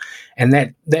laws. And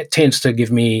that tends to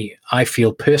give me, I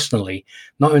feel personally,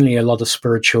 not only a lot of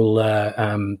spiritual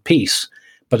peace,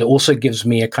 but it also gives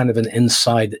me a kind of an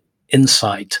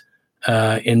insight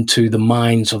into the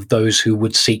minds of those who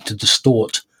would seek to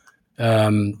distort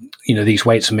these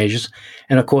weights and measures.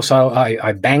 And of course,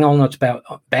 I bang on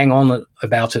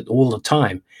about it all the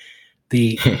time.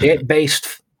 The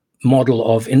debt-based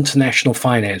model of international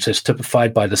finance, as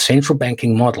typified by the central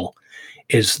banking model,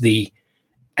 is the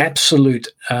absolute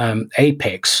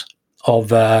apex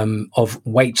of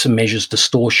weights and measures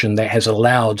distortion that has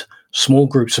allowed small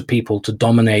groups of people to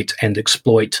dominate and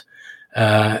exploit,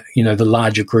 the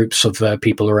larger groups of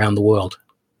people around the world.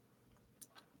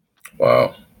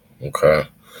 Wow. Okay.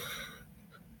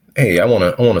 Hey, I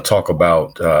want to talk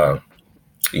about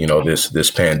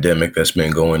this pandemic that's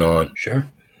been going on. Sure.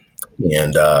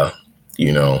 And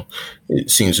it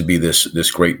seems to be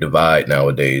this great divide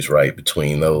nowadays, right,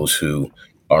 between those who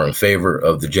are in favor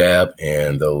of the jab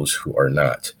and those who are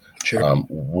not. Sure.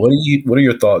 What are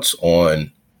your thoughts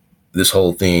on this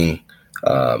whole thing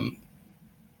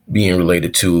being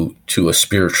related to a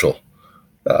spiritual,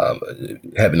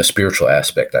 having a spiritual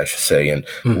aspect, I should say, and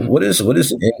what is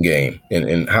the end game,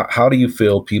 and how do you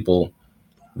feel people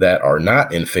that are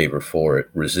not in favor for it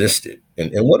resist it,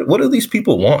 and what do these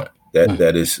people want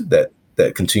that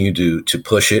continue to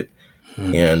push it,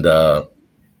 and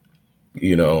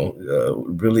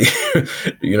really,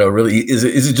 really is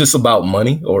it just about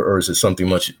money, or is it something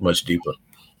much deeper?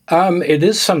 It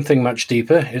is something much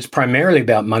deeper. It's primarily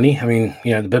about money. I mean,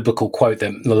 the biblical quote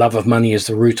that the love of money is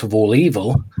the root of all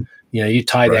evil. You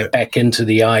tie that back into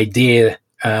the idea,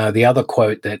 the other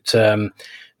quote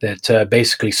that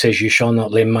basically says you shall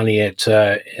not lend money at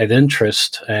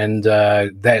interest, and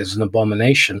that is an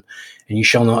abomination. And you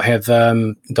shall not have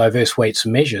diverse weights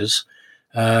and measures.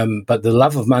 But the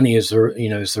love of money is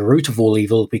the root of all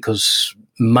evil, because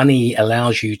money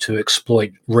allows you to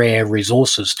exploit rare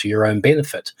resources to your own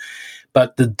benefit.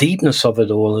 But the deepness of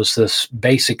it all is this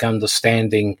basic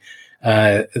understanding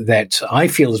that I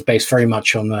feel is based very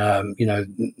much on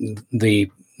the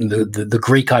the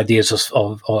Greek ideas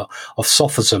of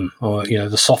sophism, or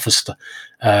the sophist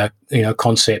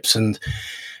concepts,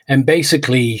 and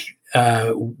basically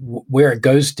where it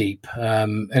goes deep.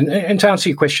 And to answer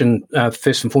your question,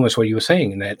 first and foremost, what you were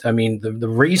saying in that, I mean, the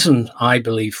reason I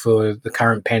believe for the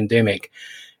current pandemic,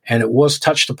 and it was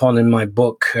touched upon in my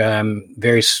book,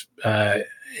 various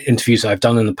interviews I've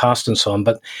done in the past and so on,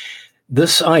 but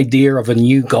this idea of a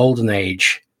new golden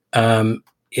age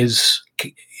is,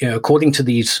 according to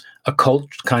these occult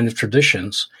kind of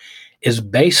traditions, is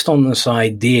based on this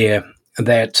idea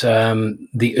that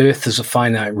the earth is a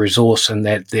finite resource, and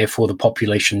that therefore the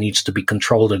population needs to be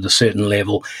controlled at a certain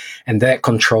level, and that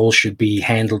control should be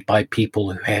handled by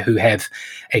people who have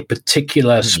a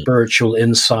particular spiritual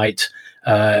insight,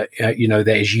 that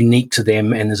is unique to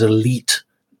them and is elite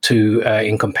to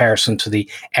in comparison to the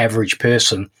average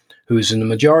person who is in the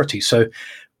majority. So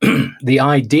the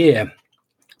idea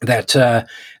that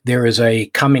there is a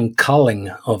coming culling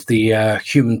of the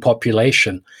human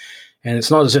population, and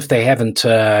it's not as if they haven't,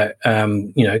 sort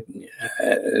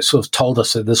of told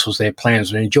us that this was their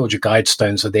plans. I mean, Georgia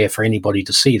Guidestones are there for anybody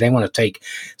to see. They want to take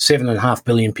 7.5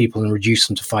 billion people and reduce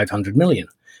them to 500 million.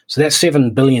 So that's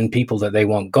 7 billion people that they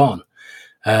want gone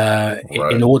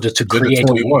in order to create.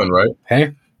 Agenda 21, right?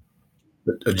 Hey?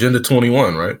 Agenda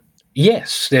 21, right?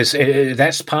 Yes, there's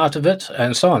that's part of it,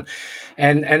 and so on,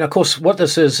 and of course, what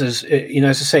this is as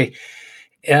I say,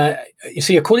 you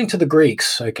see, according to the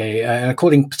Greeks, and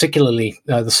according particularly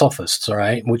the Sophists, all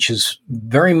right, which is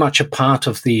very much a part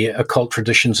of the occult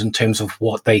traditions in terms of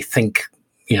what they think,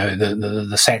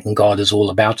 the Saturn god is all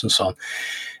about, and so on.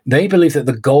 They believe that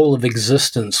the goal of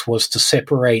existence was to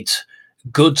separate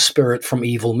good spirit from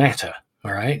evil matter.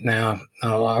 All right. Now,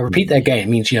 I'll repeat that again. It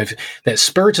means, that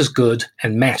spirit is good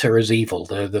and matter is evil.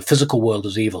 The physical world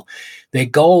is evil. Their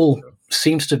goal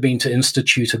seems to have been to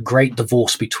institute a great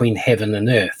divorce between heaven and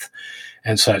earth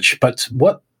and such. But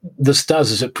what this does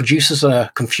is it produces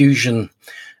a confusion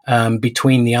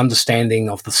between the understanding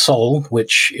of the soul,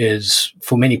 which is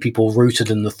for many people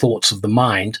rooted in the thoughts of the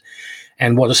mind,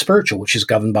 and what is spiritual, which is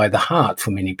governed by the heart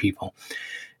for many people.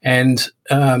 And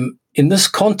in this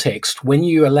context, when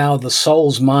you allow the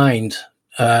soul's mind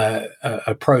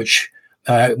approach,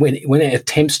 when it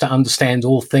attempts to understand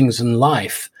all things in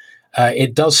life,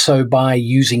 it does so by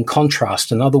using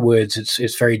contrast. In other words,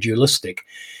 it's very dualistic.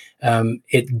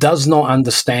 It does not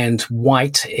understand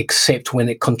white except when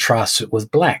it contrasts it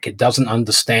with black. It doesn't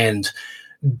understand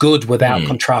good without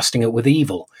contrasting it with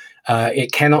evil.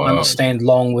 It cannot understand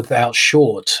long without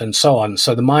short, and so on.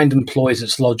 So the mind employs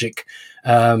its logic,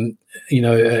 a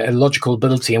logical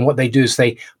ability, and what they do is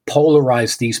they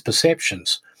polarize these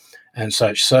perceptions and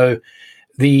such. So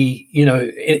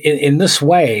in this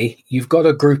way, you've got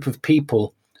a group of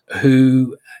people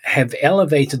who have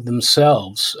elevated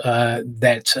themselves,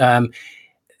 that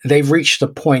they've reached a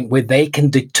point where they can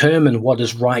determine what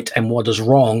is right and what is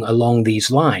wrong along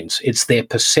these lines. It's their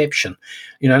perception.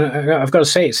 I've got to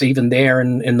say, it's even there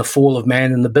in the fall of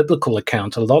man in the biblical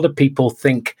account. A lot of people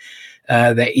think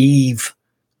that Eve,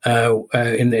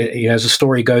 as the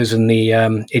story goes in the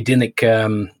Edenic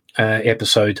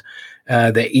episode,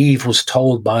 that Eve was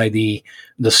told by the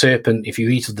serpent, if you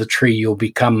eat of the tree, you'll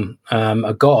become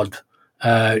a god.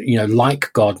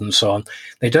 Like God and so on.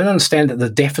 They don't understand that the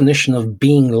definition of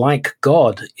being like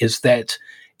God is that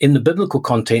in the biblical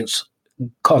context,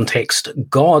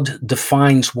 God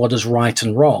defines what is right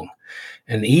and wrong.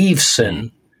 And Eve's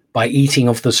sin, by eating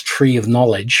of this tree of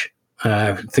knowledge,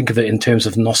 think of it in terms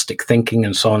of Gnostic thinking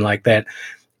and so on like that,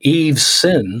 Eve's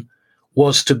sin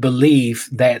was to believe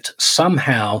that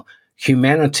somehow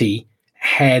humanity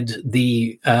had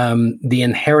the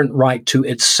inherent right to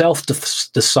itself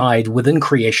decide within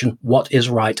creation what is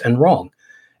right and wrong,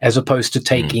 as opposed to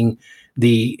taking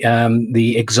the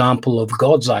example of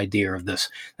God's idea of this.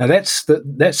 Now that's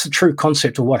the true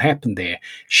concept of what happened there.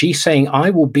 She's saying, I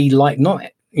will be like, not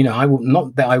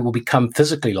that I will become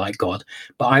physically like God,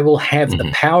 but I will have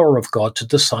the power of God to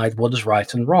decide what is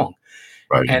right and wrong.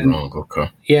 Right and wrong,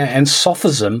 okay. Yeah, and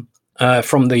Sophism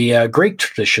from the Greek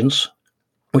traditions,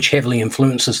 which heavily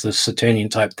influences the Saturnian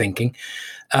type thinking,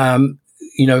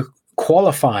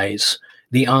 qualifies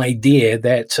the idea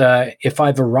that if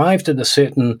I've arrived at a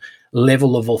certain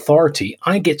level of authority,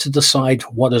 I get to decide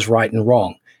what is right and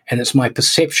wrong, and it's my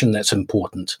perception that's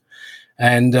important.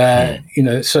 And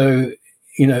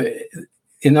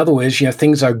in other words,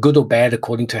 things are good or bad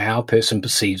according to how a person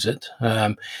perceives it,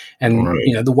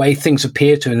 the way things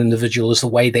appear to an individual is the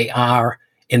way they are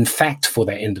in fact for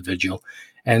that individual.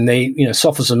 And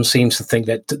Sophism seems to think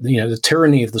that the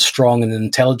tyranny of the strong and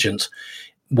intelligent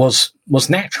was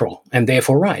natural and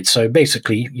therefore right. So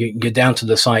basically, you're down to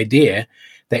this idea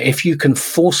that if you can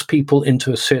force people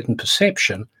into a certain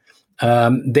perception,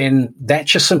 then that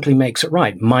just simply makes it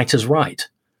right. Might is right.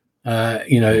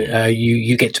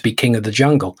 You get to be king of the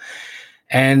jungle.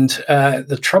 And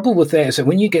the trouble with that is that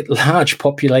when you get large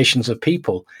populations of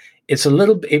people,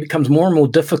 it becomes more and more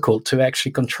difficult to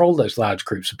actually control those large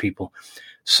groups of people.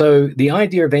 So the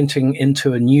idea of entering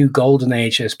into a new golden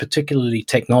age as particularly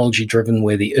technology driven,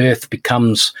 where the earth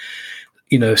becomes,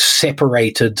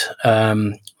 separated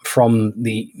from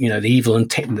the evil and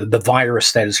the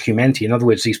virus that is humanity. In other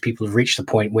words, these people have reached the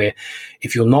point where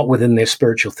if you're not within their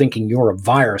spiritual thinking, you're a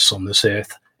virus on this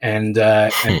earth. And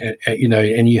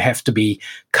you have to be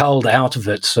culled out of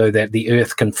it so that the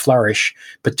earth can flourish,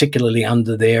 particularly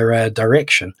under their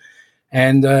direction.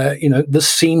 And this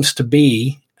seems to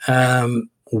be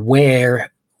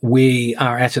where we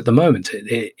are at the moment.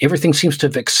 Everything seems to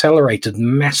have accelerated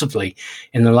massively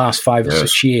in the last 5 or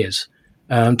 6 years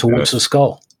towards this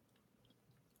goal.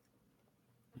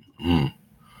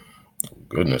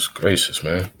 Goodness gracious,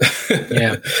 man.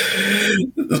 Yeah.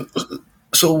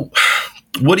 So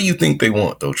what do you think they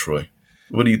want, though, Troy?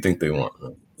 What do you think they want?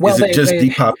 Well, is it just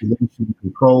depopulation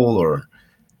control, or?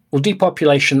 Well,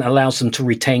 depopulation allows them to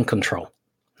retain control.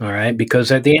 All right,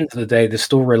 because at the end of the day, they're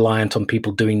still reliant on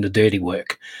people doing the dirty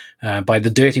work. By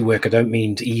the dirty work, I don't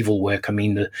mean evil work. I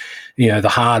mean the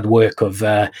hard work of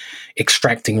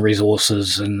extracting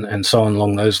resources and so on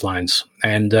along those lines.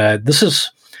 And this is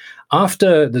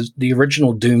after the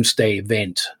original Doomsday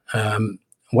event.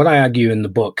 What I argue in the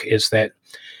book is that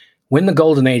when the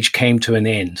Golden Age came to an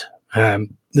end,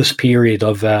 this period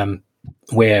of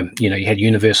where you had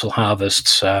universal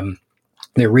harvests,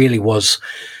 there really was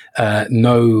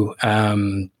no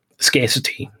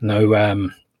scarcity,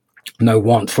 no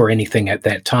want for anything at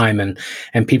that time,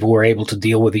 and people were able to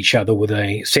deal with each other with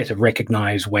a set of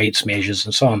recognized weights, measures,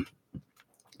 and so on.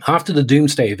 After the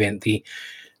Doomsday event,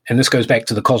 and this goes back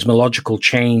to the cosmological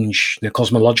change, the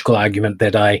cosmological argument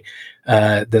that I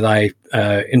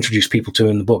introduce people to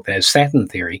in the book, that is Saturn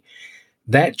theory.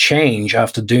 That change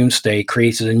after Doomsday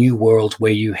created a new world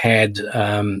where you had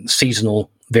seasonal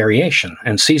variation,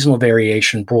 and seasonal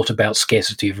variation brought about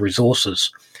scarcity of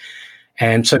resources.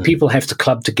 And so people have to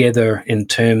club together in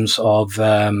terms of,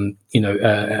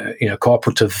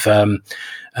 cooperative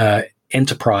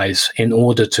enterprise in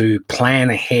order to plan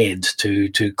ahead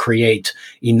to create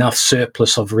enough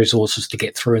surplus of resources to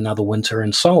get through another winter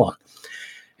and so on.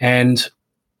 And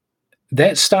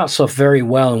that starts off very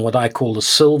well in what I call the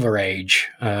Silver Age,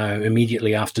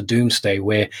 immediately after Doomsday,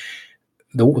 where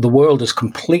the world is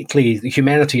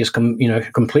humanity is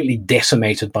completely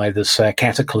decimated by this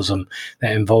cataclysm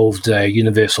that involved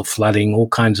universal flooding, all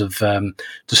kinds of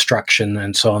destruction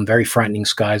and so on, very frightening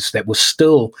skies that were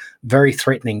still very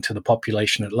threatening to the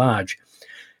population at large.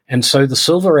 And so the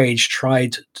Silver Age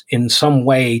tried in some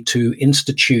way to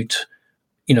institute,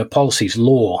 policies,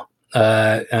 law,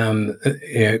 again,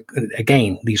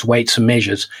 these weights and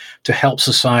measures to help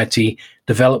society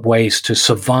develop ways to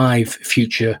survive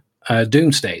future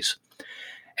doomsdays.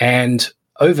 And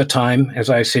over time, as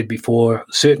I said before,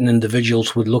 certain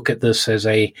individuals would look at this as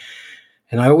and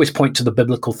I always point to the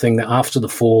biblical thing that after the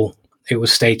fall, it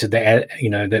was stated that,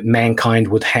 that mankind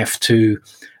would have to,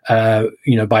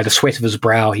 by the sweat of his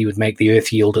brow, he would make the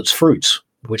earth yield its fruits,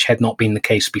 which had not been the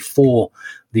case before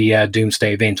the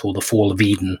Doomsday event or the fall of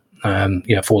Eden,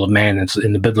 fall of man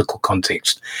in the biblical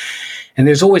context. And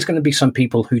there's always going to be some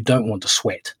people who don't want to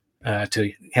sweat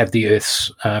to have the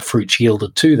earth's fruits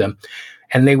yielded to them.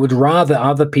 And they would rather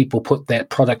other people put that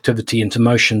productivity into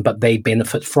motion, but they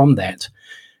benefit from that.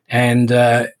 And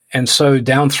so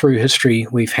down through history,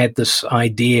 we've had this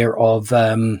idea of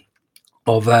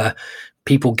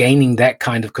people gaining that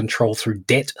kind of control through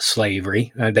debt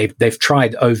slavery. They've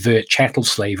tried overt chattel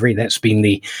slavery. That's been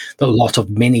the lot of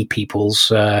many peoples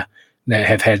that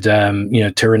have had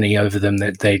tyranny over them,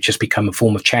 that they just become a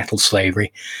form of chattel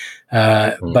slavery.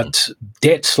 But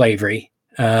debt slavery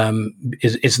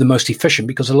is the most efficient,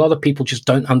 because a lot of people just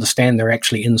don't understand they're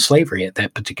actually in slavery at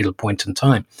that particular point in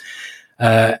time.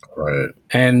 Right.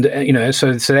 And,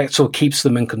 so that sort of keeps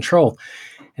them in control.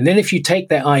 And then if you take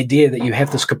that idea that you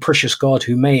have this capricious God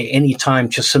who may at any time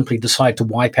just simply decide to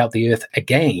wipe out the earth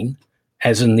again,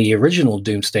 as in the original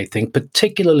Doomsday thing,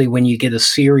 particularly when you get a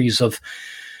series of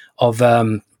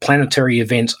planetary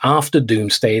events after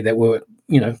Doomsday that were,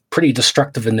 pretty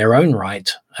destructive in their own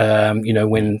right.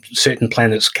 When certain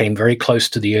planets came very close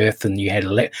to the Earth and you had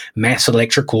mass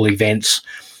electrical events,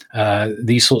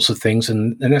 these sorts of things.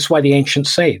 And that's why the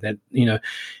ancients say that,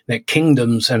 that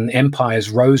kingdoms and empires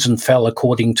rose and fell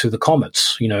according to the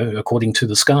comets, according to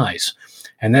the skies.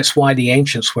 And that's why the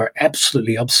ancients were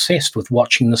absolutely obsessed with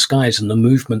watching the skies and the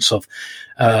movements of,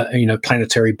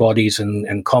 planetary bodies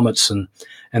and comets and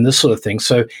this sort of thing.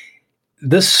 So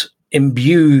this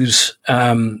imbues,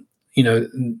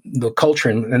 the culture,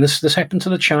 and this happened to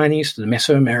the Chinese, to the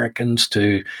Mesoamericans,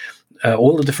 to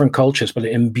all the different cultures, but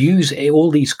it imbues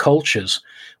all these cultures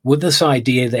with this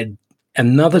idea that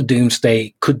another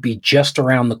doomsday could be just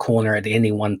around the corner at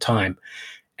any one time.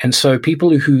 And so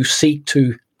people who seek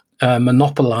to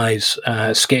monopolize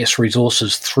scarce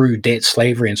resources through debt,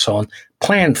 slavery, and so on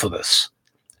plan for this.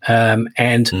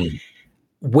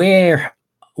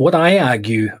 What I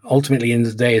argue ultimately in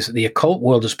the day is that the occult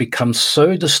world has become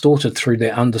so distorted through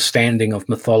their understanding of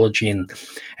mythology and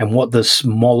what this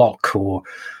Moloch or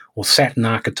Saturn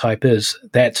archetype is,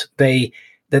 that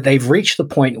they've reached the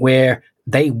point where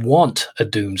they want a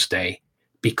doomsday,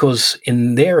 because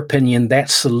in their opinion that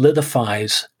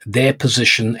solidifies their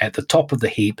position at the top of the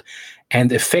heap,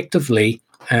 and effectively,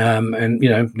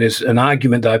 there's an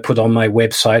argument that I put on my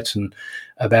website and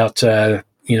about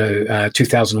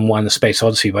 2001: A Space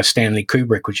Odyssey by Stanley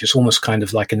Kubrick, which is almost kind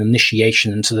of like an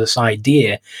initiation into this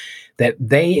idea that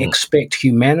they expect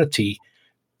humanity,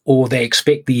 or they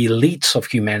expect the elites of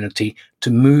humanity,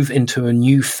 to move into a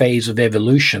new phase of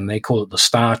evolution. They call it the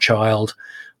Star Child,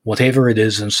 whatever it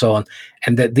is, and so on.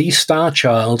 And that these Star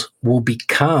Child will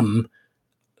become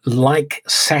like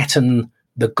Saturn,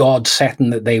 the god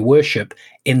Saturn that they worship,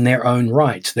 in their own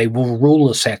right. They will rule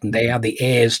as Saturn. They are the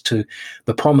heirs to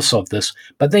the promise of this,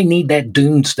 but they need that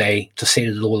doomsday to set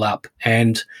it all up.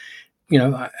 And,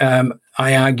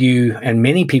 I argue, and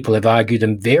many people have argued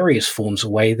in various forms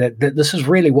of way, that this is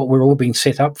really what we're all being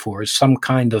set up for, is some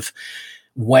kind of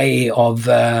way of,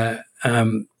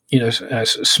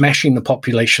 smashing the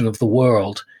population of the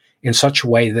world in such a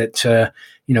way that,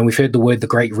 we've heard the word the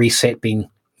Great Reset being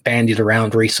bandied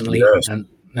around recently, yes. and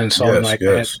so on like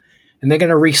that. And they're going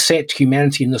to reset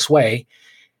humanity in this way.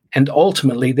 And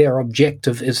ultimately, their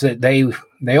objective is that they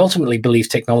ultimately believe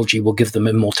technology will give them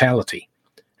immortality.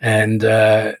 And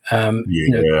they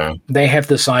have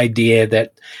this idea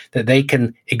that they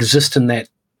can exist in that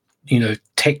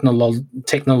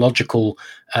technological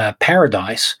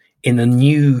paradise in a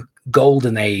new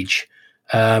golden age,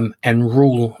 and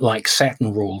rule like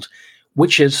Saturn ruled,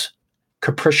 which is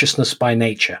capriciousness by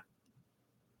nature.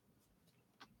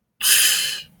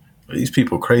 Are these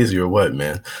people crazy or what,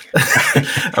 man?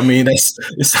 I mean,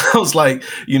 it sounds like,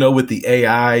 with the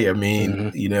AI,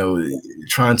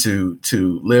 trying to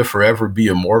live forever, be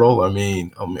immortal. I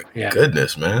mean, oh my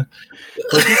goodness, man.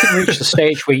 Well, you can reach the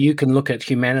stage where you can look at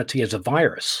humanity as a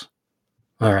virus,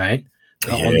 all right,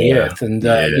 on the earth. And,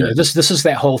 this is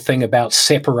that whole thing about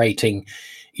separating,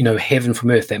 heaven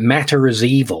from earth, that matter is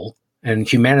evil and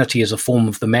humanity is a form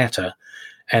of the matter,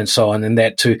 and so on, and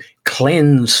that to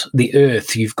cleanse the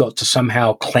earth, you've got to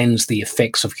somehow cleanse the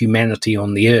effects of humanity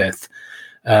on the earth,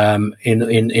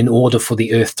 in order for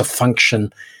the earth to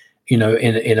function,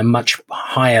 in a much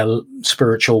higher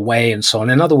spiritual way, and so on.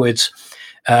 In other words,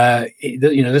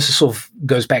 this is sort of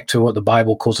goes back to what the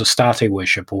Bible calls Astarte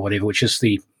worship or whatever, which is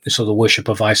the sort of worship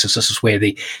of Isis. This is where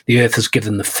the earth is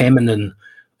given the feminine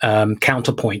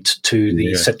counterpoint to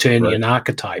the Saturnian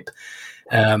archetype.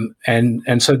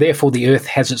 And so therefore the earth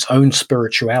has its own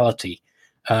spirituality,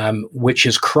 which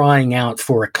is crying out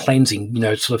for a cleansing.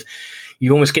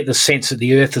 You almost get the sense that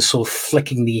the earth is sort of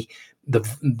flicking the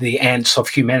ants of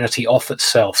humanity off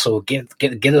itself. So get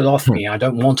it off me. I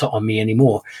don't want it on me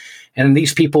anymore. And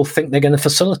these people think they're going to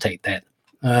facilitate that,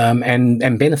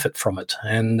 and benefit from it.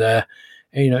 And,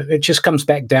 it just comes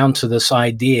back down to this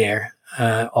idea,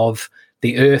 of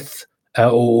the earth,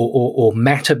 or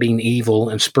matter being evil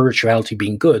and spirituality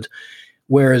being good.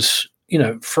 Whereas,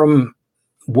 from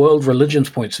world religions'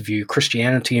 points of view,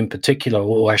 Christianity in particular,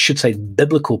 or I should say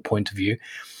biblical point of view,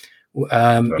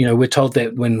 we're told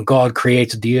that when God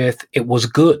created the earth, it was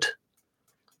good.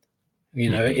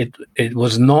 It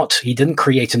was not, he didn't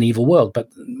create an evil world, but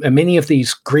many of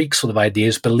these Greek sort of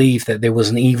ideas believe that there was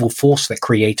an evil force that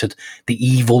created the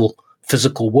evil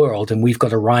physical world, and we've got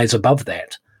to rise above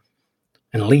that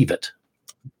and leave it.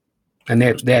 And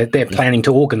they're planning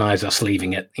to organize us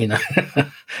leaving it, Yeah,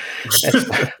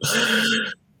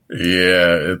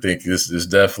 I think this is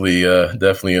definitely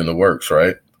in the works,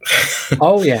 right?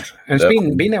 Oh yeah, and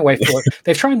it's been that way for.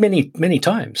 They've tried many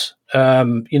times.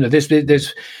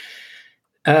 There's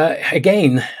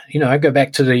again, I go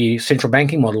back to the central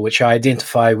banking model, which I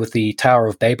identify with the Tower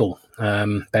of Babel.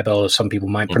 Babel, as some people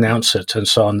might pronounce it, and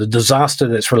so on. The disaster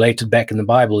that's related back in the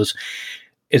Bible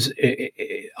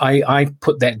I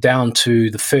put that down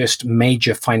to the first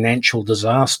major financial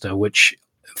disaster, which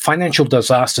financial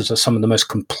disasters are some of the most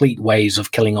complete ways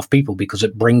of killing off people, because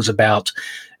it brings about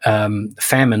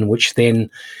famine, which then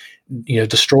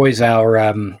destroys our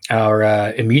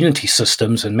immunity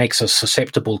systems and makes us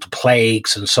susceptible to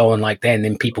plagues and so on like that. And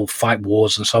then people fight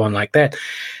wars and so on like that.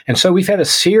 And so we've had a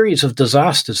series of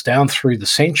disasters down through the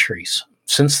centuries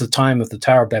since the time of the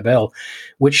Tower of Babel,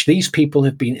 which these people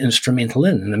have been instrumental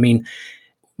in. And I mean,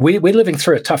 we're living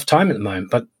through a tough time at the moment.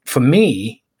 But for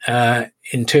me,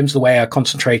 in terms of the way I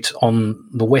concentrate on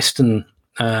the Western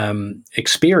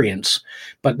experience,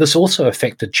 but this also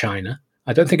affected China.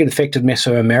 I don't think it affected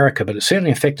Mesoamerica, but it certainly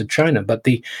affected China. But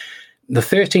the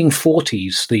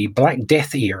 1340s, the Black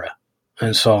Death era,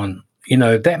 and so on,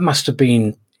 that must have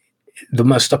been the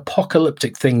most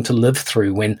apocalyptic thing to live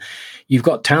through, when you've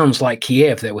got towns like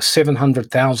Kiev that were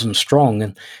 700,000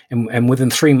 strong, and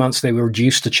within 3 months they were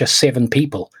reduced to just 7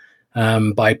 people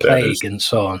by plague and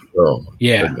so on.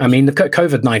 Yeah, goodness. I mean, the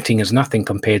COVID-19 is nothing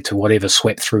compared to whatever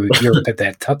swept through Europe at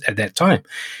that time.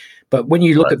 But when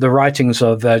you look at the writings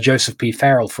of Joseph P.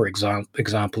 Farrell, for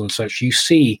example, and such, you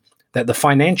see that the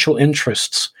financial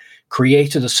interests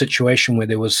created a situation where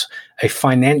there was a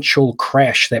financial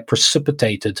crash that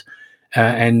precipitated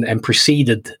and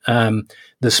preceded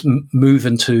this move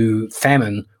into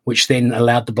famine, which then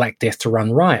allowed the Black Death to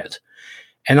run riot.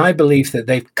 And I believe that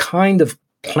they've kind of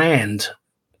planned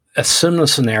a similar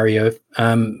scenario,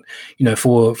 for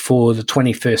the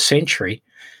 21st century.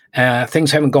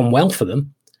 Things haven't gone well for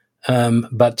them.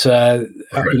 But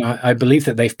I believe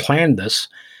that they've planned this,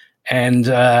 and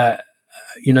they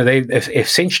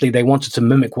essentially wanted to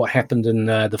mimic what happened in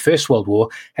the First World War,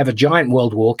 have a giant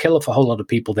world war, kill off a whole lot of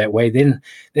people that way, then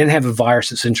have a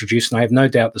virus that's introduced, and I have no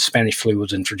doubt the Spanish flu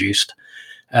was introduced.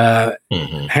 Have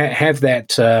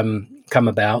that come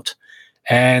about,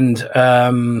 and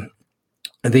and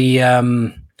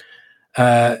then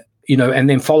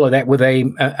follow that with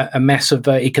a massive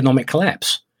economic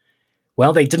collapse.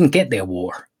 Well, they didn't get their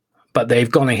war, but they've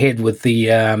gone ahead with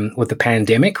the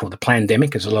pandemic, or the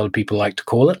plandemic, as a lot of people like to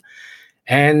call it,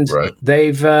 and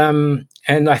they've and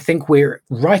I think we're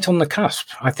right on the cusp.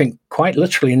 I think quite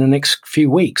literally in the next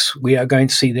few weeks we are going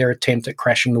to see their attempt at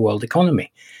crashing the world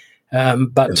economy.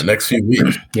 But in the next few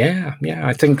weeks, yeah,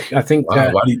 I think.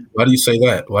 Wow, why do you say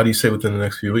that? Why do you say within the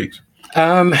next few weeks?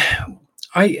 I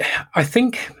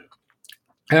think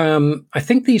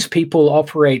these people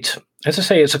operate, as I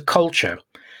say, it's a culture.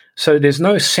 So there's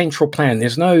no central plan.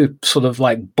 There's no sort of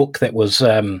like book that was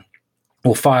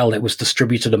or file that was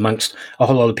distributed amongst a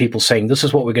whole lot of people saying, this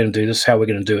is what we're going to do, this is how we're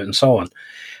going to do it, and so on.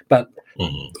 But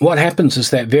what happens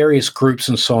is that various groups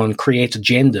and so on create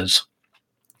agendas,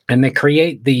 and they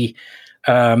create the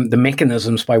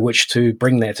mechanisms by which to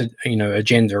bring that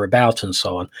agenda about and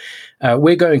so on.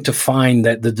 We're going to find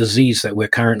that the disease that we're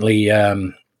currently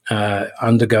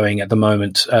undergoing at the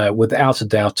moment, without a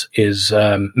doubt, is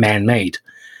man-made.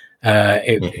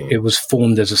 It was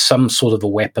formed as some sort of a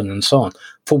weapon and so on.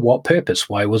 For what purpose?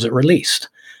 Why was it released?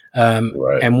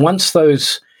 And once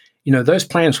those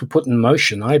plans were put in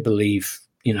motion, I believe,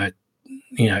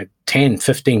 10,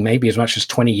 15, maybe as much as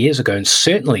 20 years ago, and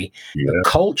certainly the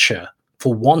culture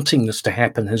for wanting this to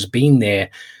happen has been there,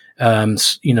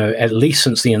 at least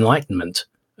since the Enlightenment.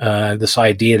 This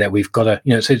idea that we've got to,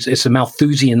 it's a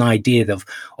Malthusian idea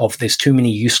of there's too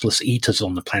many useless eaters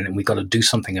on the planet, and we've got to do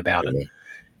something about it.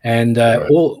 And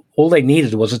all they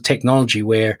needed was a technology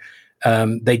where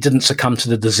they didn't succumb to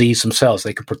the disease themselves.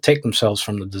 They could protect themselves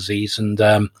from the disease and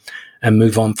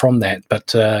move on from that.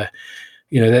 But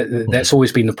that's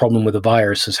always been the problem with the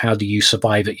virus: is how do you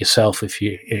survive it yourself if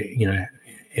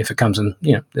if it comes in?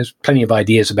 There's plenty of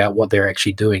ideas about what they're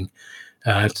actually doing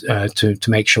to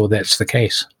make sure that's the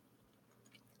case.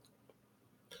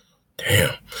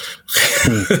 Damn.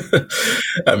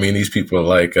 I mean, these people are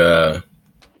like, I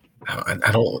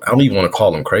don't even want to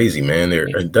call them crazy, man. They're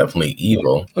definitely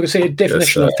evil. Like I say, a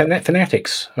definition of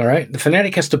fanatics. All right, the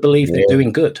fanatic has to believe they're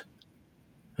doing good.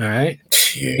 All right,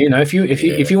 if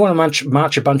you want to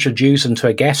march a bunch of Jews into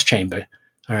a gas chamber,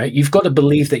 all right, you've got to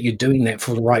believe that you're doing that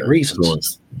for the right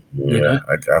reasons.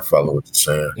 I follow what you're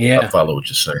saying. I follow what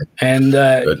you're saying. And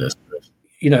goodness.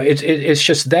 It's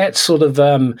just that sort of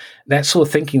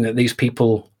thinking that these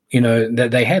people, that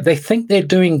they have. They think they're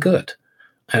doing good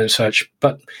and such,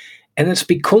 and it's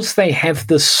because they have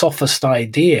this sophist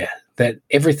idea that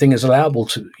everything is allowable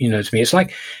to me. It's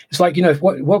like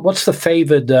what's the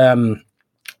favored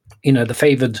the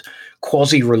favored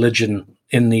quasi-religion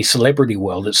in the celebrity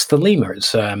world. It's Thelema.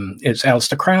 It's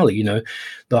Aleister Crowley. You know,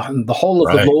 the whole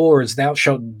of the law is thou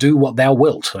shalt do what thou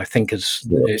wilt. I think is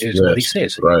what he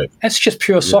says. Right. That's just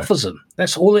pure sophism.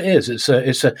 That's all it is.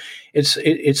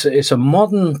 It's a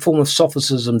modern form of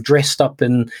sophism dressed up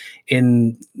in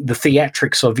the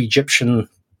theatrics of Egyptian,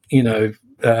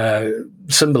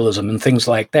 symbolism and things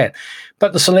like that.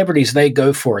 But the celebrities, they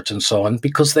go for it and so on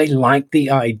because they like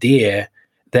the idea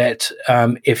that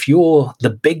if you're the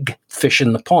big fish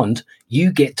in the pond,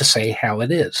 you get to say how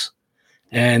it is.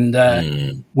 And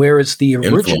whereas the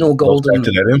original golden...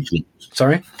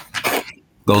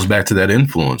 Goes back to that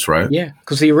influence, right? Yeah,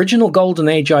 because the original Golden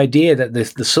Age idea that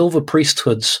the silver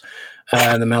priesthoods, the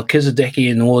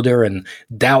Melchizedekian order and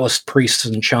Taoist priests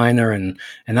in China and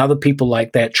other people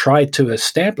like that tried to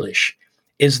establish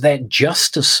is that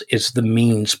justice is the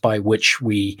means by which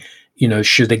we,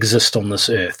 should exist on this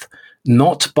earth.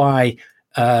 Not by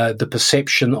the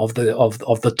perception of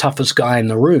the toughest guy in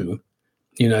the room,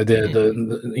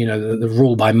 the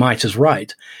rule by might is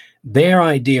right. Their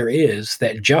idea is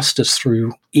that justice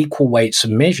through equal weights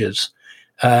and measures,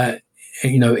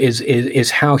 is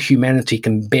how humanity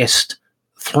can best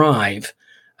thrive,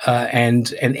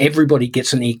 and everybody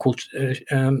gets an equal,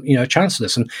 chance of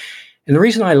this. And the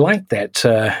reason I like that,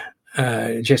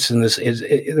 Justin, is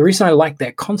the reason I like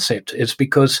that concept is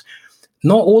because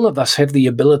not all of us have the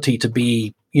ability to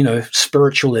be,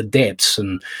 spiritual adepts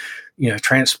and,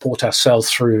 transport ourselves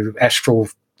through astral,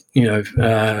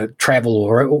 travel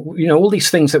or, all these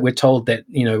things that we're told that,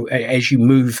 as you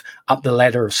move up the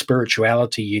ladder of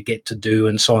spirituality, you get to do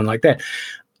and so on like that.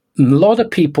 A lot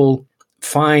of people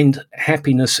find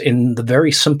happiness in the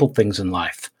very simple things in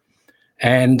life.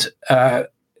 And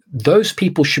those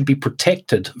people should be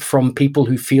protected from people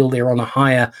who feel they're on a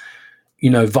higher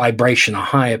vibration, a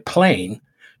higher plane,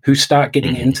 who start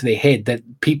getting into their head that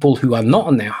people who are not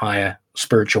on their higher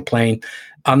spiritual plane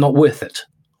are not worth it.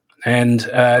 And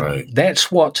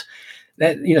that's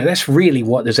really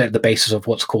what is at the basis of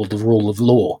what's called the rule of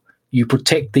law. You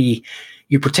protect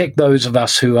those of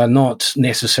us who are not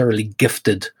necessarily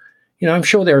gifted. I'm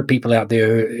sure there are people out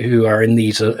there who are in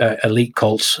these elite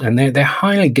cults, and they're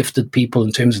highly gifted people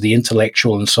in terms of the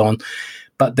intellectual and so on,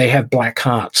 but they have black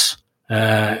hearts.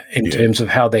 In terms of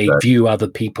how they view other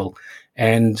people.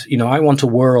 And, I want a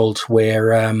world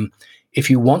where if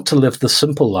you want to live the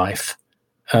simple life,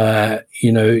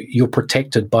 you're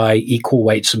protected by equal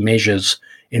weights and measures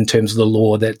in terms of the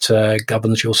law that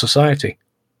governs your society.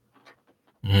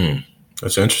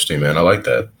 That's interesting, man. I like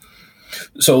that.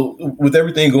 So with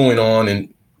everything going on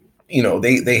and,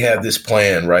 they have this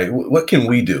plan, right? What can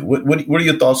we do? What are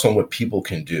your thoughts on what people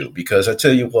can do? Because I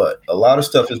tell you what, a lot of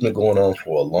stuff has been going on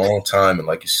for a long time. And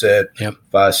like you said,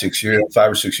 5 or 6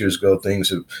 years ago, things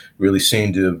have really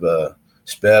seemed to have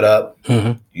sped up,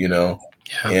 and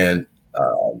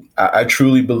I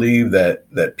truly believe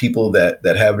that people that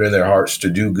have it in their hearts to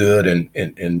do good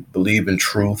and believe in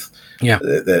truth,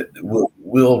 that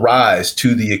will rise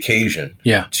to the occasion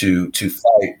to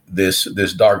fight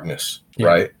this darkness.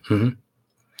 Right. Mm-hmm.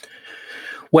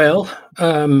 Well,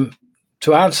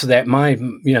 to answer that,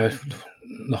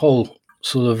 the whole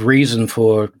sort of reason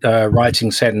for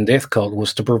writing Saturn Death Cult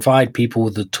was to provide people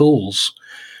with the tools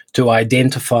to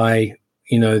identify,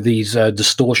 these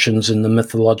distortions in the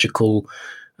mythological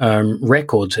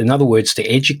records. In other words, to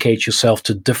educate yourself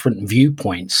to different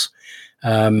viewpoints.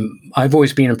 I've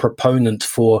always been a proponent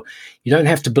for you don't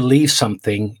have to believe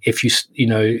something if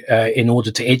in order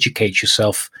to educate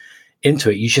yourself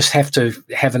into it. You just have to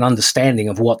have an understanding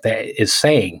of what that is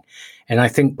saying. And I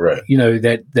think,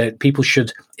 that people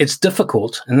should, it's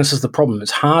difficult. And this is the problem.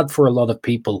 It's hard for a lot of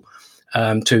people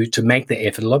to make the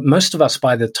effort. Most of us,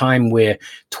 by the time we're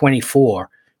 24,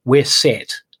 we're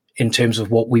set in terms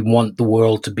of what we want the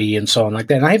world to be and so on like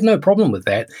that. And I have no problem with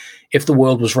that if the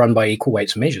world was run by equal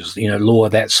weights and measures, law,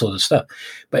 that sort of stuff.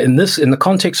 But in the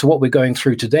context of what we're going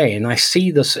through today, and I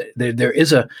see this, there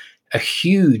is a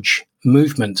huge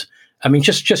movement. I mean,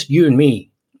 just you and me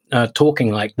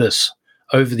talking like this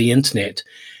over the internet.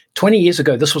 20 years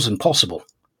ago, this was impossible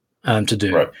to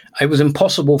do. Right. It was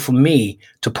impossible for me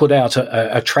to put out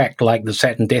a tract like the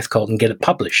Saturn Death Cult and get it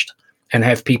published and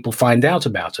have people find out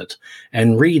about it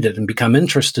and read it and become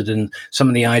interested in some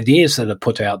of the ideas that are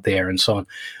put out there and so on.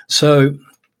 So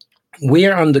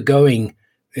we're undergoing,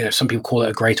 some people call it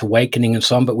a great awakening and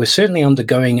so on, but we're certainly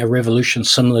undergoing a revolution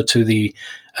similar to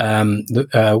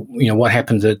what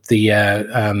happened at the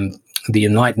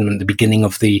Enlightenment, the beginning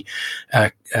of the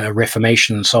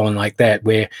Reformation and so on like that,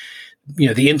 where,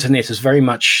 the internet is very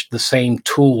much the same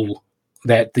tool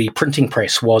that the printing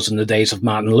press was in the days of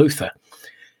Martin Luther.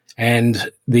 And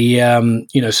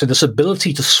so this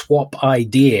ability to swap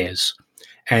ideas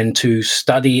and to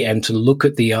study and to look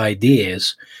at the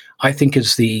ideas, I think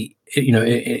is the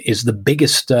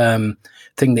biggest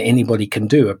thing that anybody can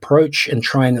do. Approach and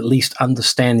try and at least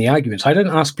understand the arguments. I don't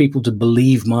ask people to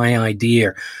believe my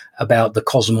idea about the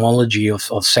cosmology of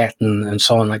Saturn and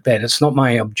so on like that. It's not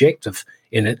my objective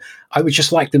in it. I would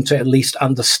just like them to at least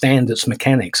understand its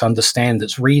mechanics, understand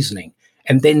its reasoning,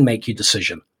 and then make your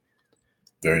decision.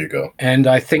 There you go. And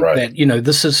I think that,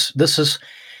 this is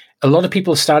a lot of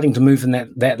people are starting to move in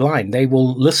that line. They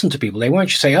will listen to people. They won't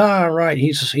just say, right,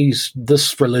 he's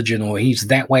this religion or he's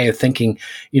that way of thinking,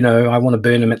 I want to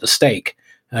burn him at the stake.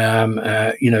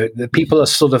 The people are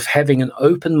sort of having an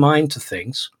open mind to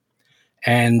things.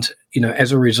 And,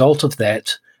 as a result of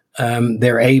that,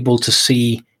 they're able to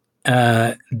see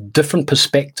different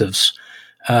perspectives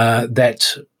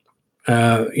that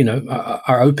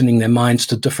are opening their minds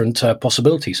to different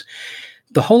possibilities.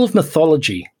 The whole of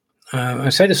mythology, I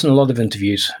say this in a lot of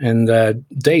interviews, and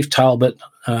Dave Talbot,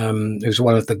 who's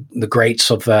one of the greats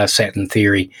of Saturn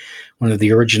theory, one of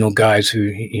the original guys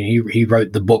who he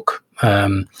wrote the book,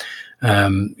 on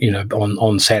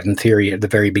Saturn theory at the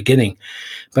very beginning.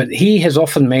 But he has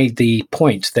often made the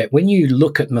point that when you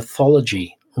look at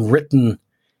mythology written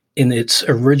in its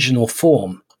original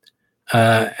form,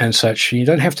 and such, you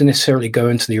don't have to necessarily go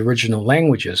into the original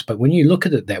languages, but when you look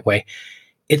at it that way,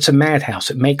 it's a madhouse.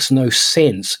 It makes no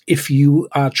sense if you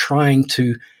are trying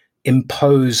to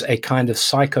impose a kind of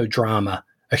psychodrama,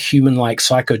 a human-like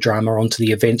psychodrama onto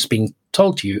the events being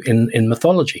told to you in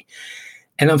mythology.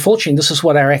 And unfortunately, this is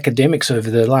what our academics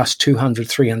over the last 200,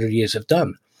 300 years have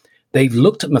done. They've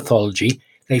looked at mythology.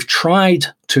 They've tried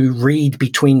to read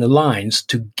between the lines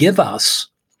to give us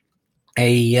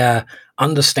a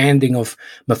understanding of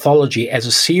mythology as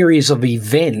a series of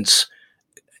events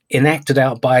enacted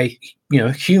out by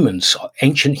humans,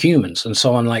 ancient humans, and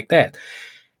so on like that.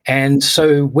 And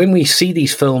so when we see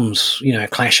these films,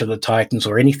 Clash of the Titans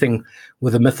or anything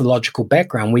with a mythological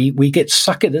background, we get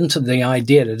suckered into the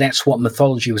idea that that's what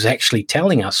mythology was actually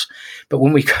telling us. But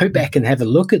when we go back and have a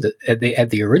look at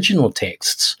the original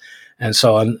texts and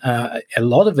so on, a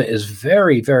lot of it is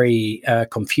very, very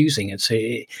confusing.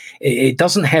 It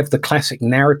doesn't have the classic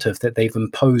narrative that they've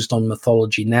imposed on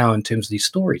mythology now in terms of these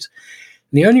stories.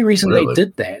 And the only reason they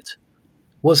did that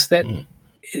was that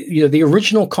the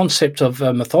original concept of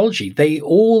mythology, they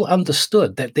all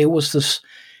understood that there was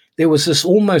this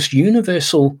almost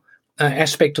universal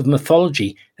aspect of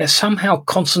mythology that somehow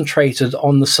concentrated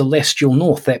on the celestial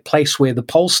north, that place where the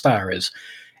pole star is,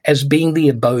 as being the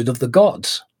abode of the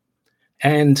gods.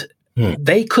 And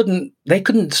they couldn't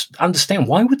understand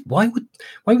why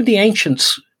would the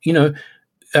ancients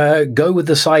go with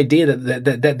this idea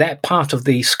that part of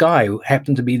the sky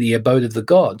happened to be the abode of the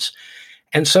gods.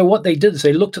 And so what they did is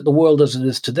they looked at the world as it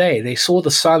is today. They saw the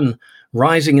sun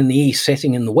rising in the east,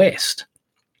 setting in the west,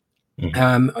 at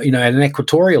an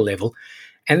equatorial level,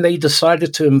 and they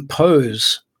decided to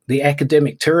impose the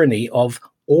academic tyranny of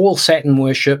all Saturn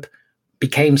worship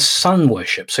became sun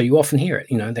worship. So you often hear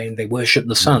it, they worship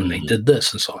the sun, they did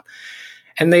this and so on.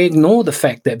 And they ignore the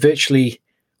fact that virtually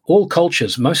all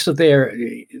cultures, most of their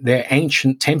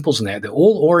ancient temples now, they're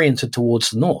all oriented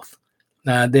towards the north.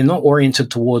 They're not oriented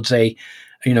towards a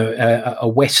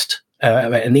west,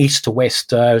 an east to west,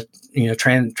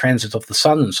 transit of the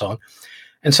sun and so on.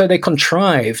 And so they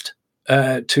contrived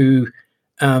to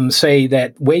say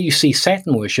that where you see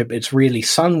Saturn worship, it's really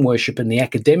sun worship in the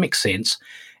academic sense.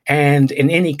 And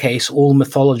in any case, all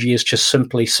mythology is just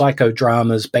simply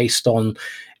psychodramas based on,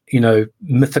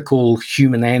 mythical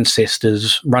human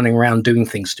ancestors running around doing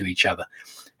things to each other.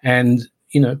 And,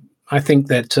 I think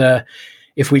that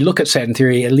if we look at Saturn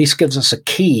theory, it at least gives us a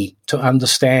key to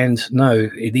understand, no,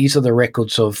 these are the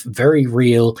records of very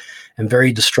real and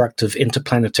very destructive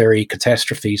interplanetary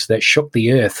catastrophes that shook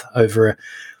the Earth over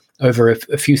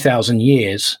a few thousand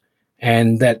years,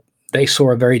 and that they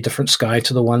saw a very different sky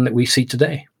to the one that we see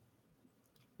today.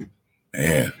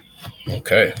 Man,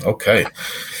 okay.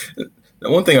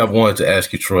 Now, one thing I wanted to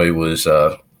ask you, Troy, was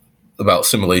about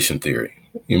simulation theory.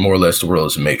 More or less, the world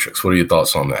is a matrix. What are your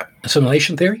thoughts on that?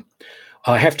 Simulation theory?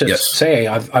 I have to say,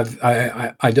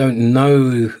 I don't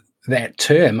know that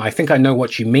term. I think I know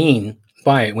what you mean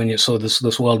by it when you saw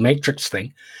this world matrix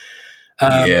thing.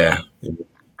 What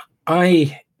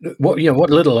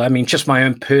little? I mean, just my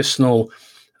own personal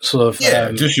sort of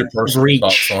just your personal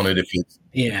thoughts on it. If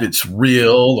it's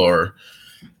real or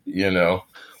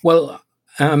Well,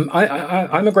 I'm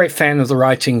a great fan of the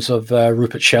writings of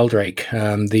Rupert Sheldrake,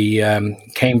 the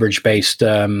Cambridge-based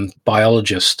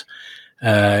biologist,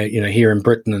 here in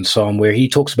Britain and so on, where he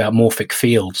talks about morphic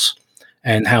fields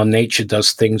and how nature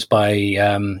does things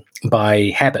by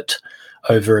habit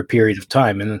over a period of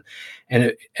time.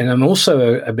 And I'm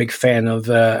also a big fan of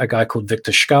a guy called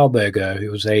Victor Schauberger, who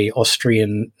was a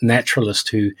Austrian naturalist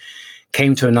who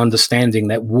came to an understanding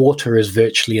that water is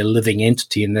virtually a living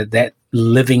entity, and that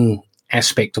living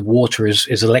aspect of water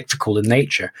is electrical in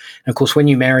nature. And of course, when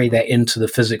you marry that into the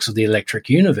physics of the electric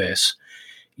universe,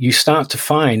 you start to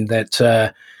find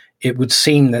that it would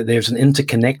seem that there's an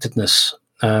interconnectedness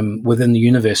within the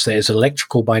universe that is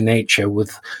electrical by nature,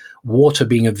 with water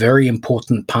being a very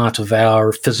important part of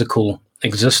our physical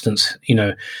existence,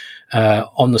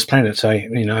 on this planet. So,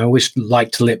 I always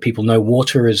like to let people know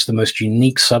water is the most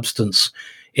unique substance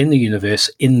in the universe,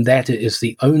 in that it is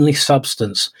the only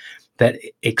substance that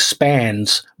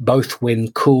expands both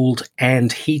when cooled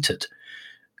and heated.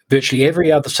 Virtually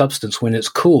every other substance, when it's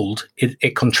cooled,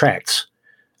 it contracts.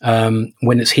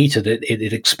 When it's heated,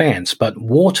 it expands. But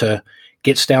water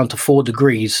gets down to 4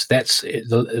 degrees. That's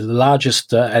the largest,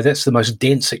 that's the most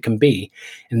dense it can be.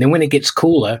 And then when it gets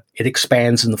cooler, it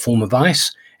expands in the form of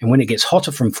ice. And when it gets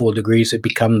hotter from 4 degrees, it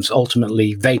becomes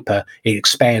ultimately vapor. It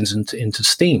expands into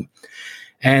steam.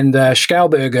 And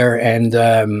Schauberger and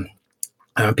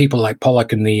people like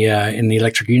Pollack in the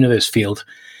electric universe field,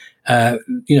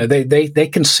 they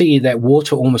can see that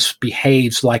water almost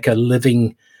behaves like a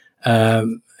living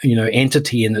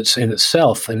entity in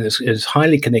itself, and is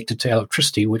highly connected to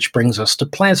electricity, which brings us to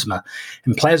plasma.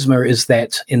 And plasma is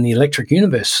that, in the electric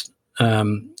universe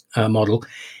model,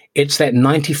 it's that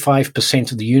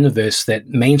 95% of the universe that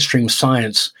mainstream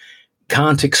science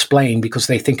can't explain, because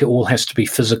they think it all has to be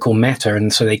physical matter,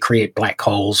 and so they create black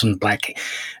holes and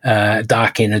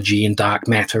dark energy and dark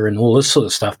matter and all this sort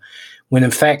of stuff, when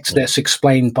in fact that's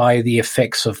explained by the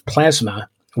effects of plasma,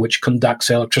 which conducts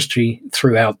electricity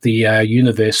throughout the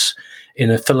universe in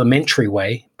a filamentary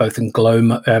way, both in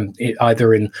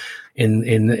either in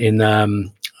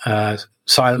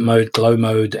silent mode, glow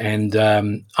mode, and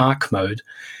arc mode.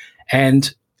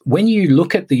 And when you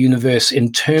look at the universe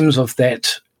in terms of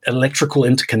that electrical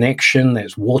interconnection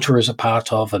that water is a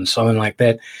part of, and so on like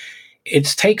that, it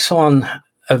takes on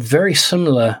a very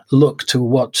similar look to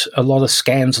what a lot of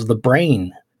scans of the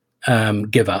brain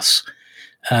give us.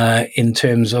 In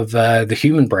terms of the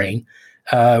human brain,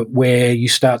 where you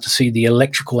start to see the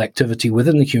electrical activity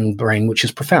within the human brain, which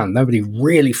is profound. Nobody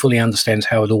really fully understands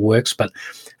how it all works, but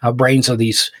our brains are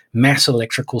these mass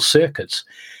electrical circuits.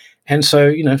 And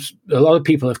so, a lot of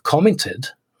people have commented,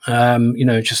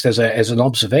 just as an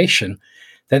observation,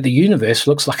 that the universe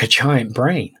looks like a giant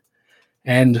brain,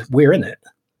 and we're in it.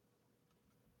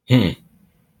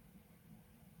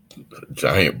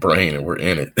 Giant brain, and we're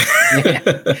in it.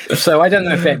 Yeah. So I don't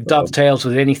know if that dovetails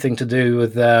with anything to do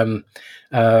with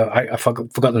I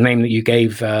forgot the name that you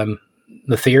gave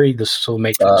the theory, the sort of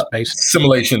matrix based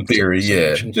simulation theory.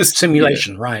 Simulation. Just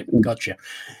simulation, yeah. Right? Gotcha.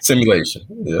 Simulation.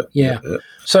 Yeah.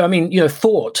 So I mean,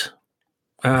 thought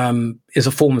is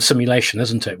a form of simulation,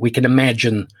 isn't it? We can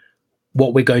imagine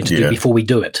what we're going to do before we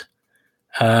do it.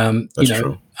 That's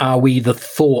true. Are we the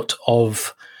thought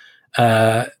of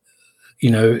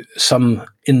some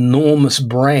enormous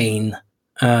brain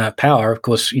power? Of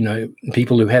course,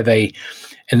 people who have an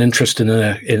interest in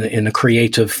a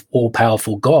creative,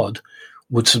 all-powerful God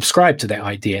would subscribe to that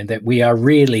idea that we are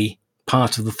really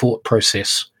part of the thought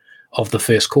process of the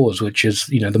first cause, which is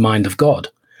the mind of God.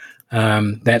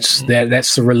 That's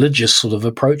the religious sort of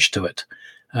approach to it,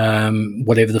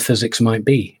 whatever the physics might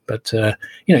be. But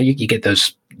you get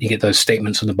those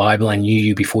statements in the Bible, "I knew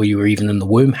you before you were even in the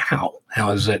womb."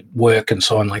 How does that work, and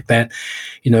so on like that?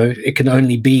 It can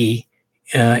only be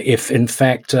if, in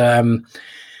fact, as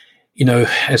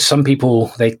some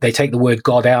people they take the word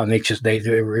God out and they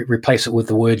replace it with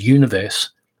the word universe.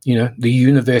 The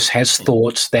universe has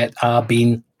thoughts that are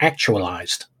being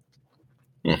actualized.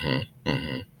 Mm-hmm.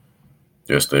 Mm-hmm.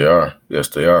 Yes, they are.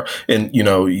 And,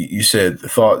 you said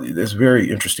thought. It's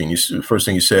very interesting. The first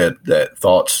thing you said, that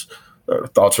thoughts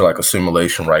are like a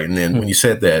simulation, right? And then when you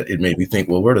said that, it made me think,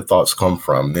 well, where do thoughts come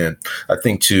from? Then I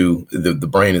think, too, the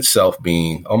brain itself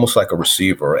being almost like a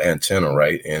receiver or antenna,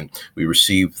 right? And we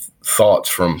receive thoughts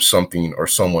from something or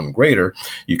someone greater.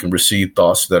 You can receive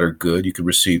thoughts that are good. You can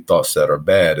receive thoughts that are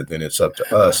bad. And then it's up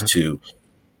to us to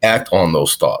act on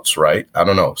those thoughts, right? I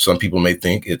don't know. Some people may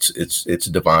think it's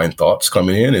divine thoughts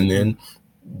coming in, and then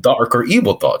dark or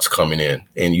evil thoughts coming in,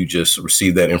 and you just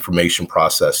receive that information,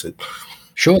 process it.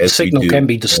 Sure, the signal can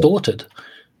be distorted.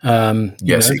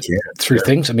 Yes, it can. Through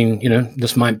things. I mean,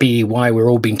 this might be why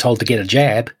we're all being told to get a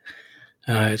jab.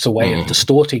 It's a way of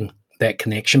distorting that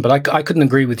connection. But I couldn't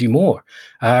agree with you more.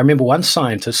 I remember one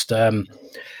scientist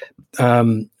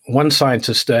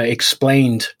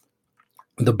explained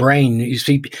the brain. You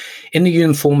see, in the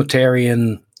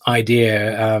uniformitarian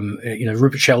idea,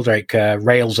 Rupert Sheldrake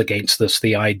rails against this,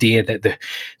 the idea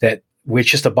that we're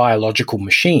just a biological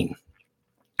machine.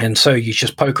 And so you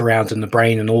just poke around in the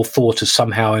brain and all thought is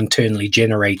somehow internally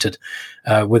generated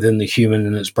within the human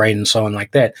and its brain and so on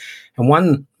like that. And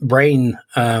one brain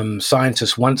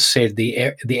scientist once said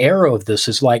the error of this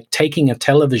is like taking a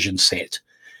television set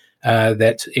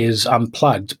that is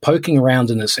unplugged, poking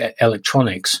around in its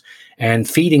electronics and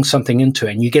feeding something into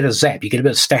it, and you get a zap, you get a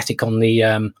bit of static on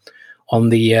the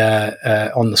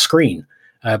screen.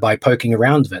 By poking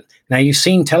around with it. Now, you've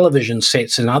seen television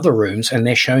sets in other rooms, and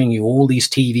they're showing you all these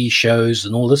TV shows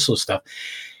and all this sort of stuff.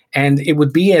 And it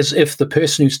would be as if the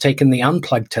person who's taken the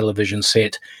unplugged television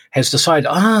set has decided,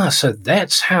 so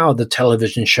that's how the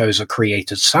television shows are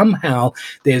created. Somehow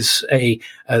there's a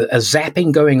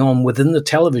zapping going on within the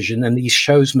television, and these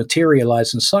shows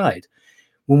materialize inside.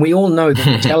 When we all know that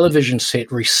the television set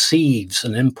receives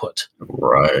an input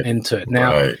into it.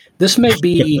 Now, this may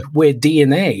be where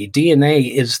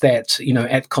DNA is that,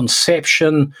 at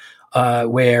conception,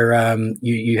 where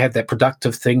you have that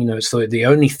productive thing, it's the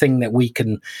only thing that we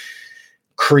can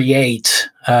create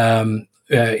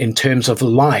in terms of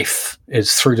life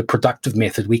is through the productive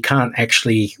method. We can't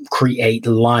actually create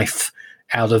life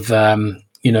out of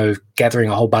gathering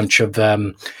a whole bunch of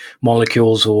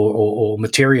molecules or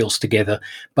materials together.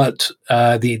 But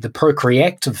the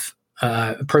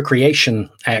procreation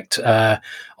act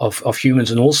of humans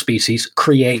and all species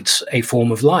creates a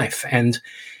form of life. And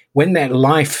when that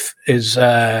life is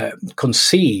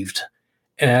conceived,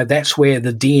 that's where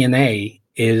the DNA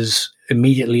is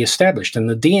immediately established. And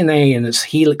the DNA in its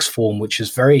helix form, which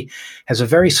has a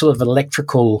very sort of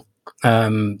electrical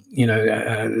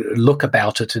look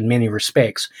about it in many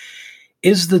respects,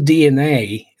 is the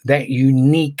DNA that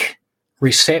unique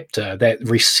receptor, that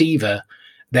receiver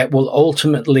that will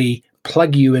ultimately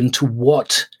plug you into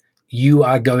what you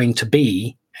are going to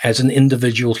be as an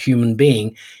individual human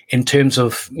being in terms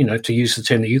of, to use the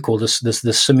term that you call this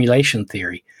simulation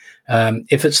theory.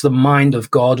 If it's the mind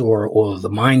of God or the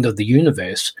mind of the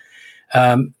universe,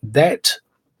 that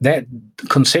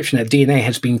conception, that DNA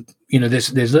has been,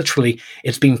 there's literally,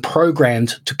 it's been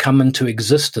programmed to come into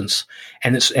existence,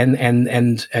 and it's and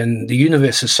the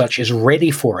universe as such is ready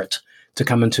for it to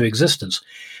come into existence,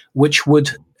 which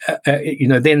would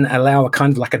then allow a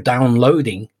kind of like a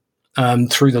downloading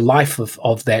through the life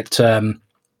of that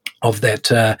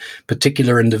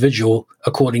particular individual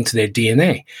according to their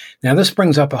DNA. Now, this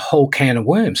brings up a whole can of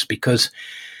worms, because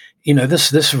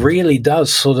this really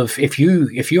does sort of, if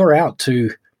you're out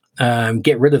to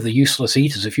get rid of the useless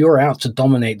eaters, if you're out to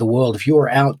dominate the world, if you're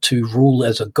out to rule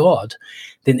as a god,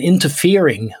 then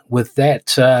interfering with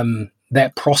that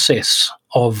process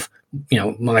of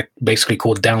like basically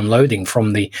called downloading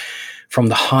from the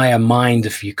higher mind,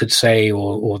 if you could say,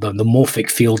 or the morphic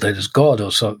field that is God,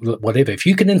 or so whatever. If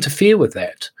you can interfere with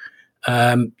that,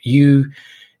 you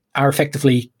are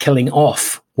effectively killing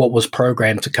off what was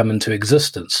programmed to come into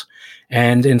existence.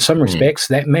 And in some respects,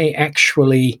 that may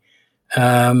actually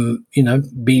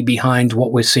be behind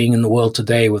what we're seeing in the world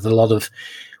today, with a lot of,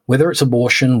 whether it's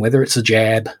abortion, whether it's a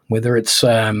jab, whether it's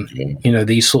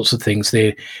these sorts of things.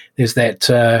 There's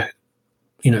that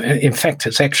in fact,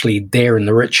 it's actually there in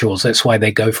the rituals. That's why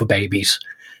they go for babies,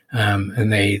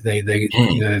 and they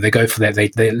go for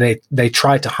that. They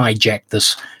try to hijack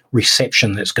this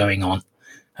reception that's going on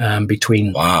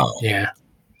between. Wow. Yeah.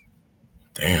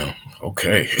 Damn.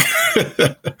 Okay.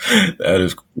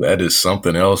 That is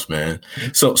something else, man.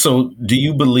 So do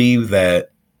you believe that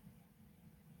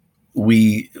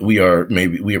we are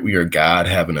God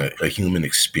having a human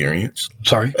experience?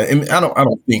 Sorry. I mean, I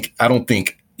don't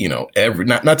think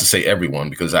not to say everyone,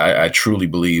 because I truly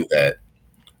believe that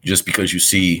just because you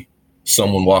see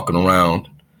someone walking around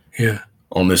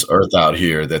on this earth out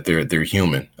here that they're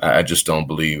human. I just don't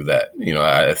believe that.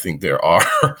 I think there are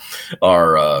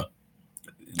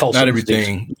not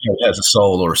everything has a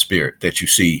soul or a spirit that you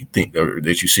see or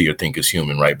think is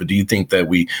human, right? But do you think that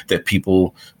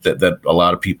that a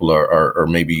lot of people are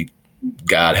maybe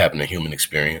God having a human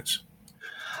experience?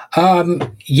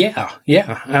 Yeah.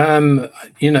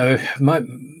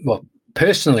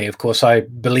 Personally, of course, I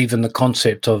believe in the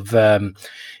concept of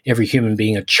every human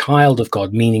being a child of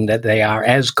God, meaning that they are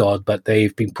as God, but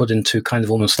they've been put into kind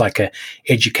of almost like a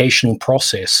educational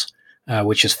process,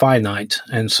 which is finite.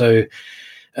 And so,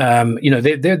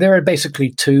 there are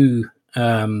basically two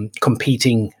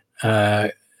competing,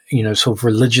 sort of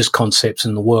religious concepts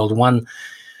in the world. One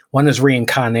is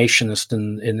reincarnationist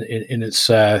in its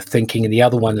thinking, and the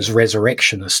other one is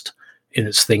resurrectionist in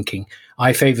its thinking.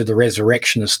 I favor the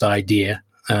resurrectionist idea,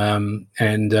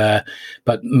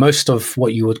 But most of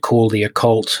what you would call the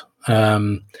occult,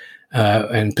 and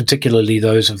particularly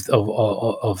those of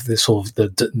the sort of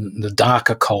the dark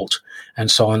occult and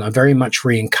so on, are very much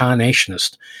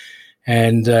reincarnationist,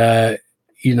 and they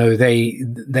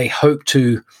hope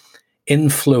to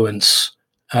influence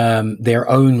their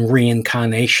own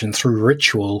reincarnation through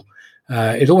ritual.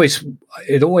 It always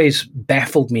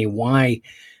baffled me why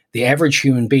the average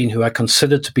human being, who I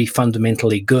consider to be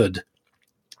fundamentally good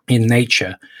in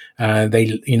nature,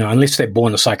 unless they're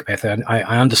born a psychopath, I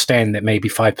understand that maybe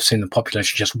 5% of the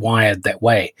population are just wired that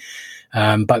way.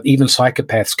 But even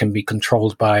psychopaths can be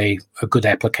controlled by a good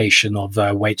application of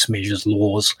weights, measures,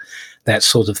 laws, that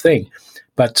sort of thing.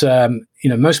 But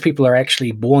most people are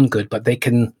actually born good, but they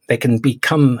can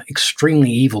become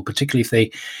extremely evil,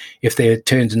 particularly if they're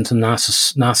turned into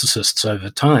narcissists over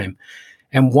time.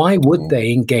 And why would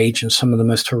they engage in some of the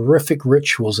most horrific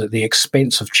rituals at the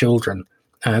expense of children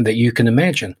that you can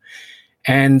imagine?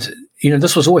 And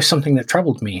this was always something that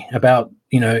troubled me about,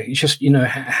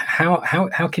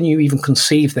 how can you even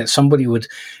conceive that somebody would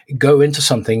go into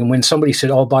something, and when somebody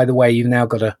said, "Oh, by the way, you've now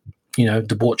got to,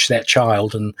 debauch that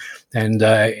child and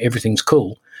everything's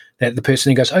cool," that the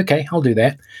person goes, "Okay, I'll do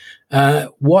that."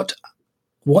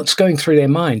 What's going through their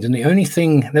mind? And the only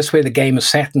thing, that's where the game of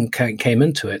Saturn came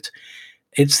into it.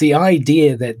 It's the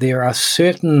idea that there are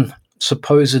certain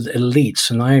supposed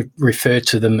elites, and I refer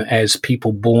to them as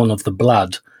people born of the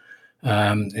blood.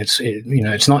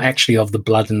 It's not actually of the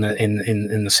blood in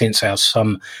the sense how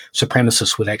some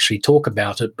supremacists would actually talk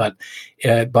about it, but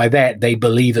by that they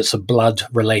believe it's a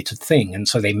blood-related thing, and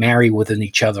so they marry within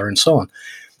each other and so on.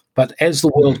 But as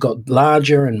the world got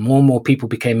larger and more people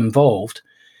became involved,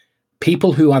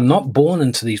 people who are not born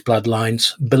into these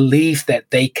bloodlines believe that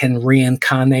they can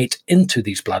reincarnate into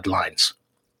these bloodlines,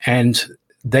 and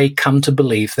they come to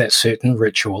believe that certain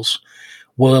rituals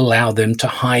will allow them to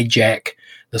hijack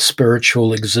the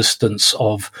spiritual existence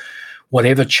of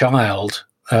whatever child,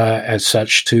 as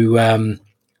such, to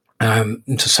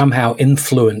somehow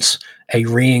influence a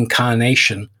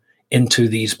reincarnation into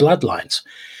these bloodlines.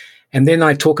 And then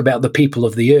I talk about the people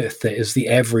of the earth, that is the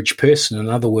average person. In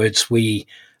other words, we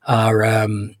are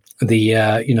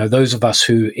those of us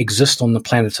who exist on the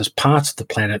planet as parts of the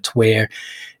planet, where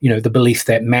the belief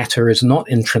that matter is not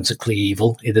intrinsically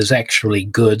evil, it is actually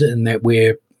good, and that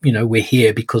we're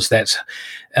here because that's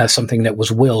something that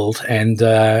was willed and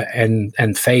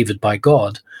favored by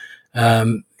God.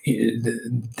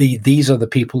 These are the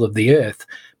people of the earth,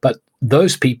 but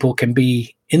those people can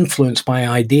be influenced by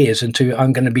ideas into,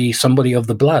 I'm going to be somebody of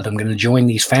the blood. I'm going to join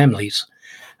these families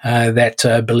that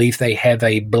believe they have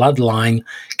a bloodline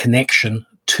connection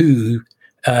to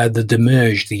the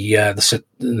Demerge,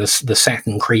 the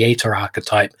Saturn creator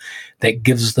archetype, that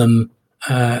gives them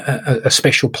a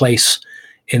special place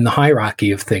in the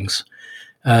hierarchy of things.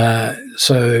 It's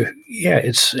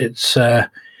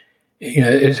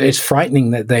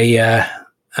frightening that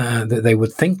they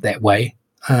would think that way,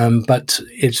 but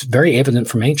it's very evident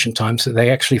from ancient times that they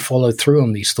actually followed through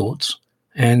on these thoughts,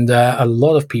 and a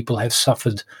lot of people have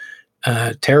suffered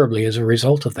terribly as a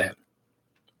result of that.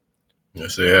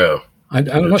 Yes, they have.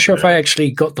 I'm not sure if I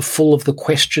actually got the full of the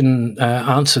question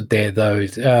answered there, though.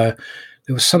 There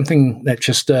was something that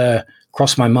just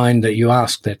crossed my mind that you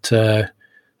asked that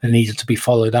needed to be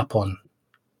followed up on.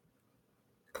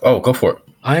 Oh, go for it.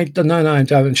 I'm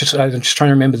just trying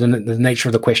to remember the nature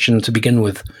of the question to begin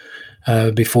with.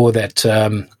 Before that,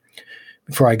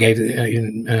 before I gave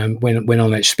went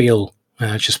on that spiel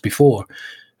just before,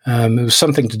 it was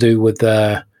something to do with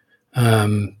the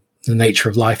nature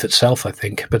of life itself, I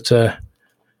think. But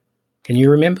can you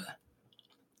remember?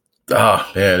 Oh,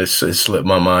 man, it slipped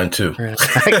my mind too. Right.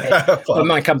 Okay. Well, it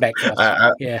might come back to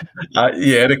us.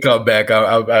 It'll come back.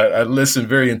 I listen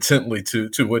very intently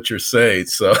to what you're saying.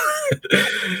 So,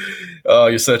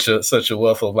 you're such a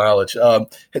wealth of knowledge.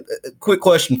 Quick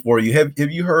question for you: Have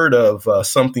you heard of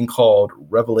something called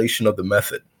Revelation of the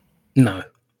Method? No,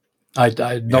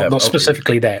 not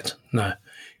specifically that. No.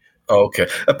 Okay.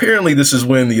 Apparently, this is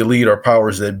when the elite or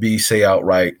powers that be say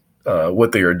outright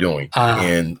what they are doing.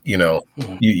 And,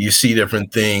 you see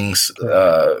different things.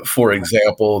 For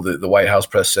example, the White House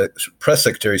press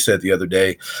secretary said the other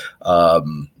day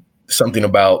something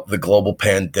about the global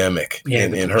pandemic. Yeah,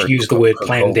 and she used the word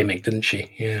pandemic, didn't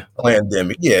she? Yeah.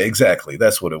 Pandemic. Yeah, exactly.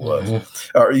 That's what it was.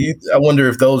 Mm-hmm. I wonder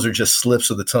if those are just slips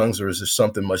of the tongues, or is there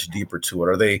something much deeper to it?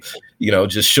 Are they,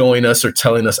 just showing us or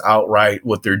telling us outright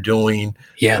what they're doing?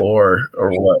 Yeah. Or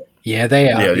what? Yeah, they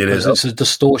are. Yeah, because it's a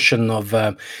distortion of.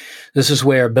 This is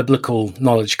where biblical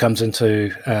knowledge comes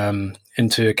into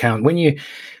account. When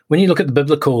when you look at the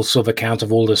biblical sort of account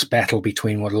of all this battle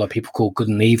between what a lot of people call good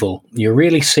and evil, you're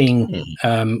really seeing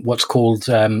what's called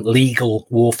legal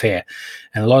warfare,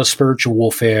 and a lot of spiritual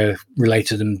warfare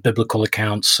related in biblical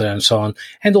accounts and so on,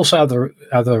 and also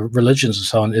other religions and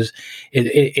so on.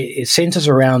 It centers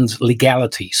around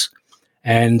legalities,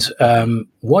 and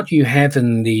what you have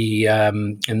in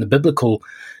the biblical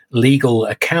legal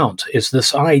account is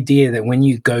this idea that when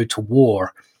you go to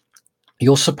war,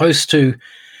 you're supposed to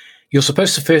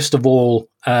first of all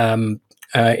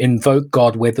invoke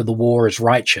God whether the war is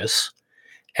righteous,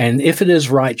 and if it is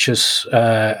righteous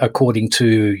according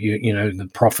to the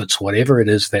prophets, whatever it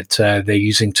is that they're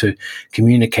using to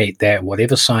communicate that,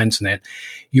 whatever signs and that,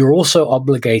 you're also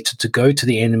obligated to go to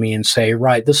the enemy and say,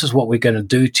 right, this is what we're going to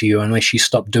do to you unless you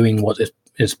stop doing what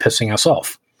is pissing us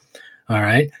off. All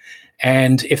right.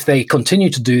 And if they continue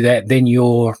to do that, then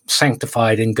you're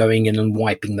sanctified in going in and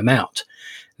wiping them out.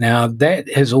 Now,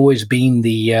 that has always been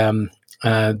the sort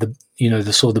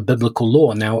of the biblical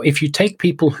law. Now, if you take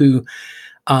people who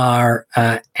are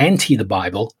anti the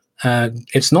Bible,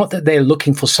 it's not that they're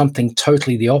looking for something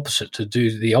totally the opposite, to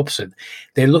do the opposite.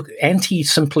 Anti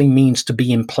simply means to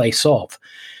be in place of.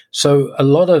 So a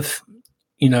lot of,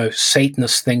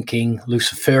 Satanist thinking,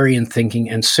 Luciferian thinking,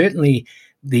 and certainly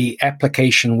the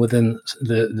application within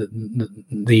the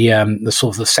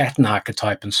sort of the Saturn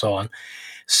archetype and so on,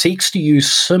 seeks to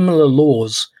use similar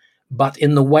laws, but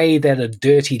in the way that a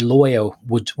dirty lawyer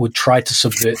would try to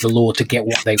subvert the law to get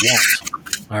what they want.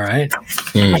 All right.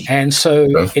 And so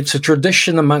it's a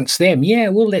tradition amongst them. Yeah,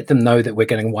 we'll let them know that we're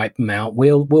going to wipe them out.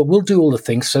 We'll do all the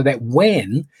things so that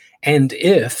when and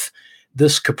if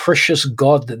this capricious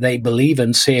God that they believe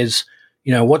in says,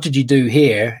 what did you do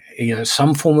here?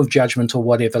 Some form of judgment or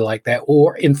whatever like that.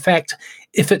 Or in fact,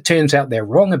 if it turns out they're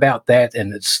wrong about that,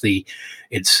 and it's the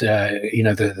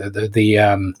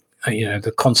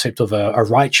concept of a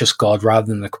righteous God rather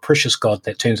than a capricious God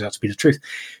that turns out to be the truth,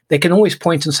 they can always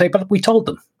point and say, but we told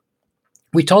them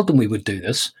we would do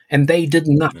this, and they did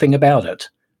nothing about it.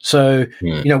 So,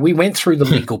 we went through the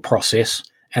legal process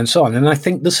and so on. And I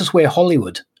think this is where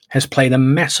Hollywood has played a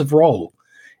massive role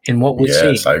in what we're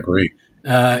seeing. Yes, I agree.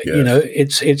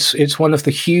 It's one of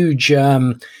the huge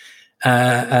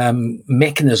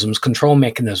control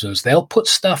mechanisms. They'll put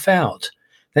stuff out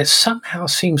that somehow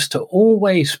seems to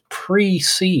always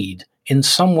precede in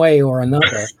some way or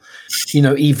another,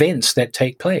 events that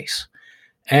take place.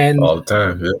 And all the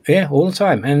time, yeah, all the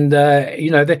time. And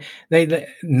they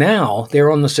now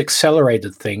they're on this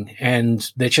accelerated thing,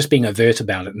 and they're just being overt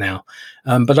about it now.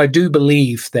 But I do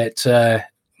believe that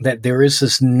there is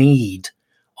this need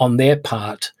on their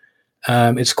part.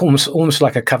 It's almost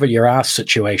like a cover your ass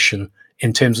situation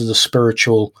in terms of the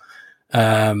spiritual.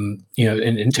 In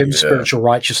terms of spiritual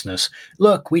righteousness.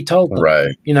 Look, we told them,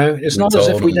 right? It's not as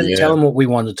if we didn't tell them what we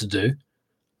wanted to do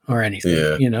or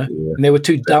anything, and they were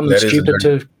too dumb and stupid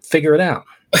to figure it out.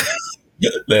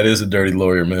 That is a dirty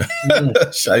lawyer, man.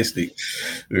 Shiesty,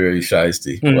 very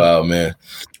shiesty. Wow, man.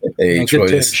 Hey, Troy,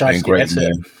 it's been great,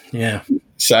 man. Yeah.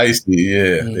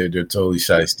 Shiesty, they're totally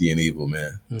shiesty and evil,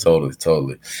 man.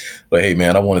 Totally. But hey,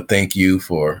 man, I want to thank you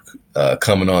for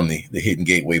coming on the Hidden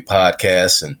Gateway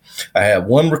podcast, and I have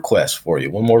one more request for you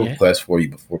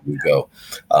before we go.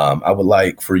 I would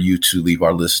like for you to leave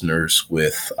our listeners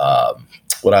with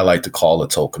what I like to call a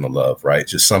token of love, right?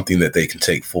 Just something that they can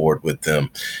take forward with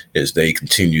them as they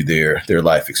continue their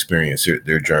life experience,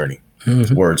 their journey.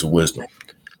 Words of wisdom.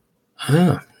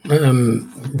 Right.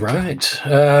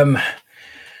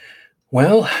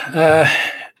 Well,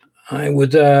 I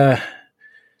would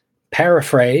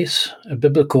paraphrase a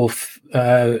biblical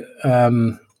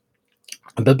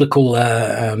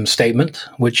statement,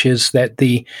 which is that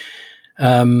the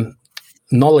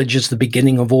knowledge is the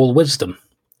beginning of all wisdom.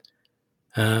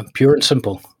 Pure and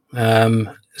simple.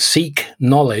 Seek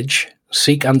knowledge,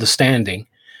 seek understanding,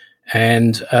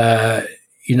 and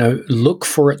look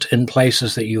for it in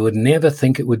places that you would never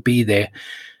think it would be there,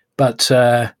 but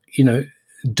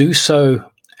do so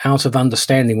out of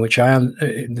understanding, which I am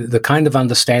the kind of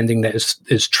understanding that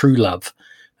is true love,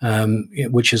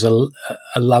 which is a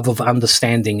love of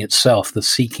understanding itself, the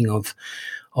seeking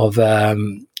of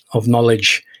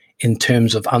knowledge in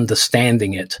terms of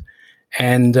understanding it,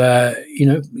 and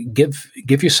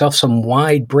give yourself some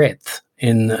wide breadth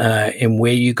in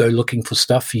where you go looking for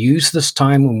stuff. Use this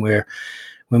time when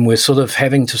we're sort of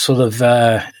having to sort of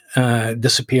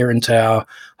disappear into our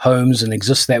homes and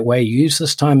exist that way. Use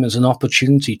this time as an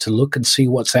opportunity to look and see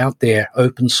what's out there,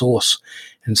 open source,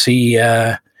 and see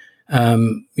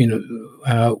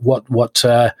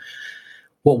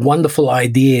what wonderful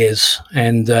ideas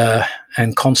and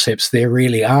and concepts there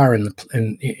really are in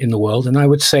the world. And I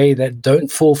would say that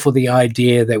don't fall for the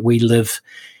idea that we live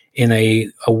in a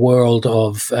world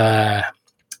of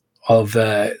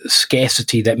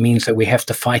scarcity that means that we have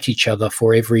to fight each other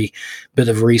for every bit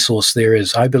of resource there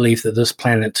is. I believe that this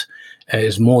planet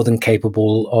is more than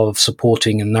capable of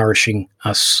supporting and nourishing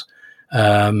us,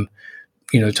 to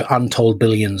untold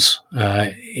billions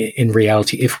in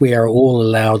reality, if we are all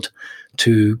allowed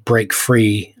to break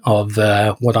free of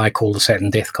what I call the Saturn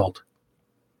death cult.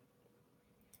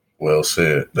 Well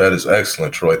said. That is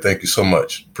excellent, Troy. Thank you so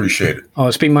much. Appreciate it. Oh,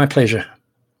 it's been my pleasure.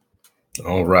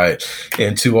 All right.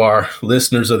 And to our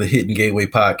listeners of the Hidden Gateway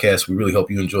podcast, we really hope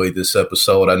you enjoyed this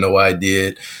episode. I know I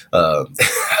did.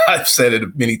 I've said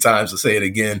it many times. I'll say it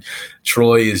again.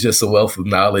 Troy is just a wealth of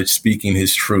knowledge, speaking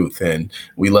his truth. And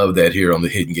we love that here on the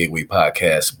Hidden Gateway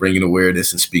podcast, bringing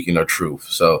awareness and speaking our truth.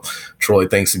 So, Troy,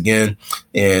 thanks again.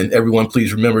 And everyone,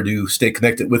 please remember to stay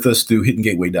connected with us through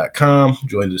hiddengateway.com.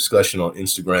 Join the discussion on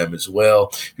Instagram as well.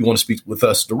 If you want to speak with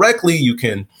us directly, you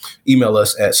can email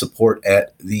us at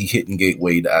support@thehiddengateway.com.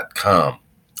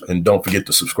 And don't forget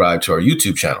to subscribe to our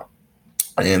YouTube channel.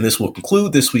 And this will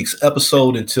conclude this week's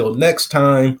episode. Until next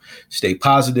time, stay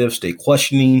positive, stay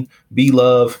questioning, be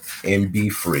love, and be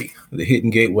free. The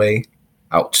Hidden Gateway,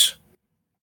 out.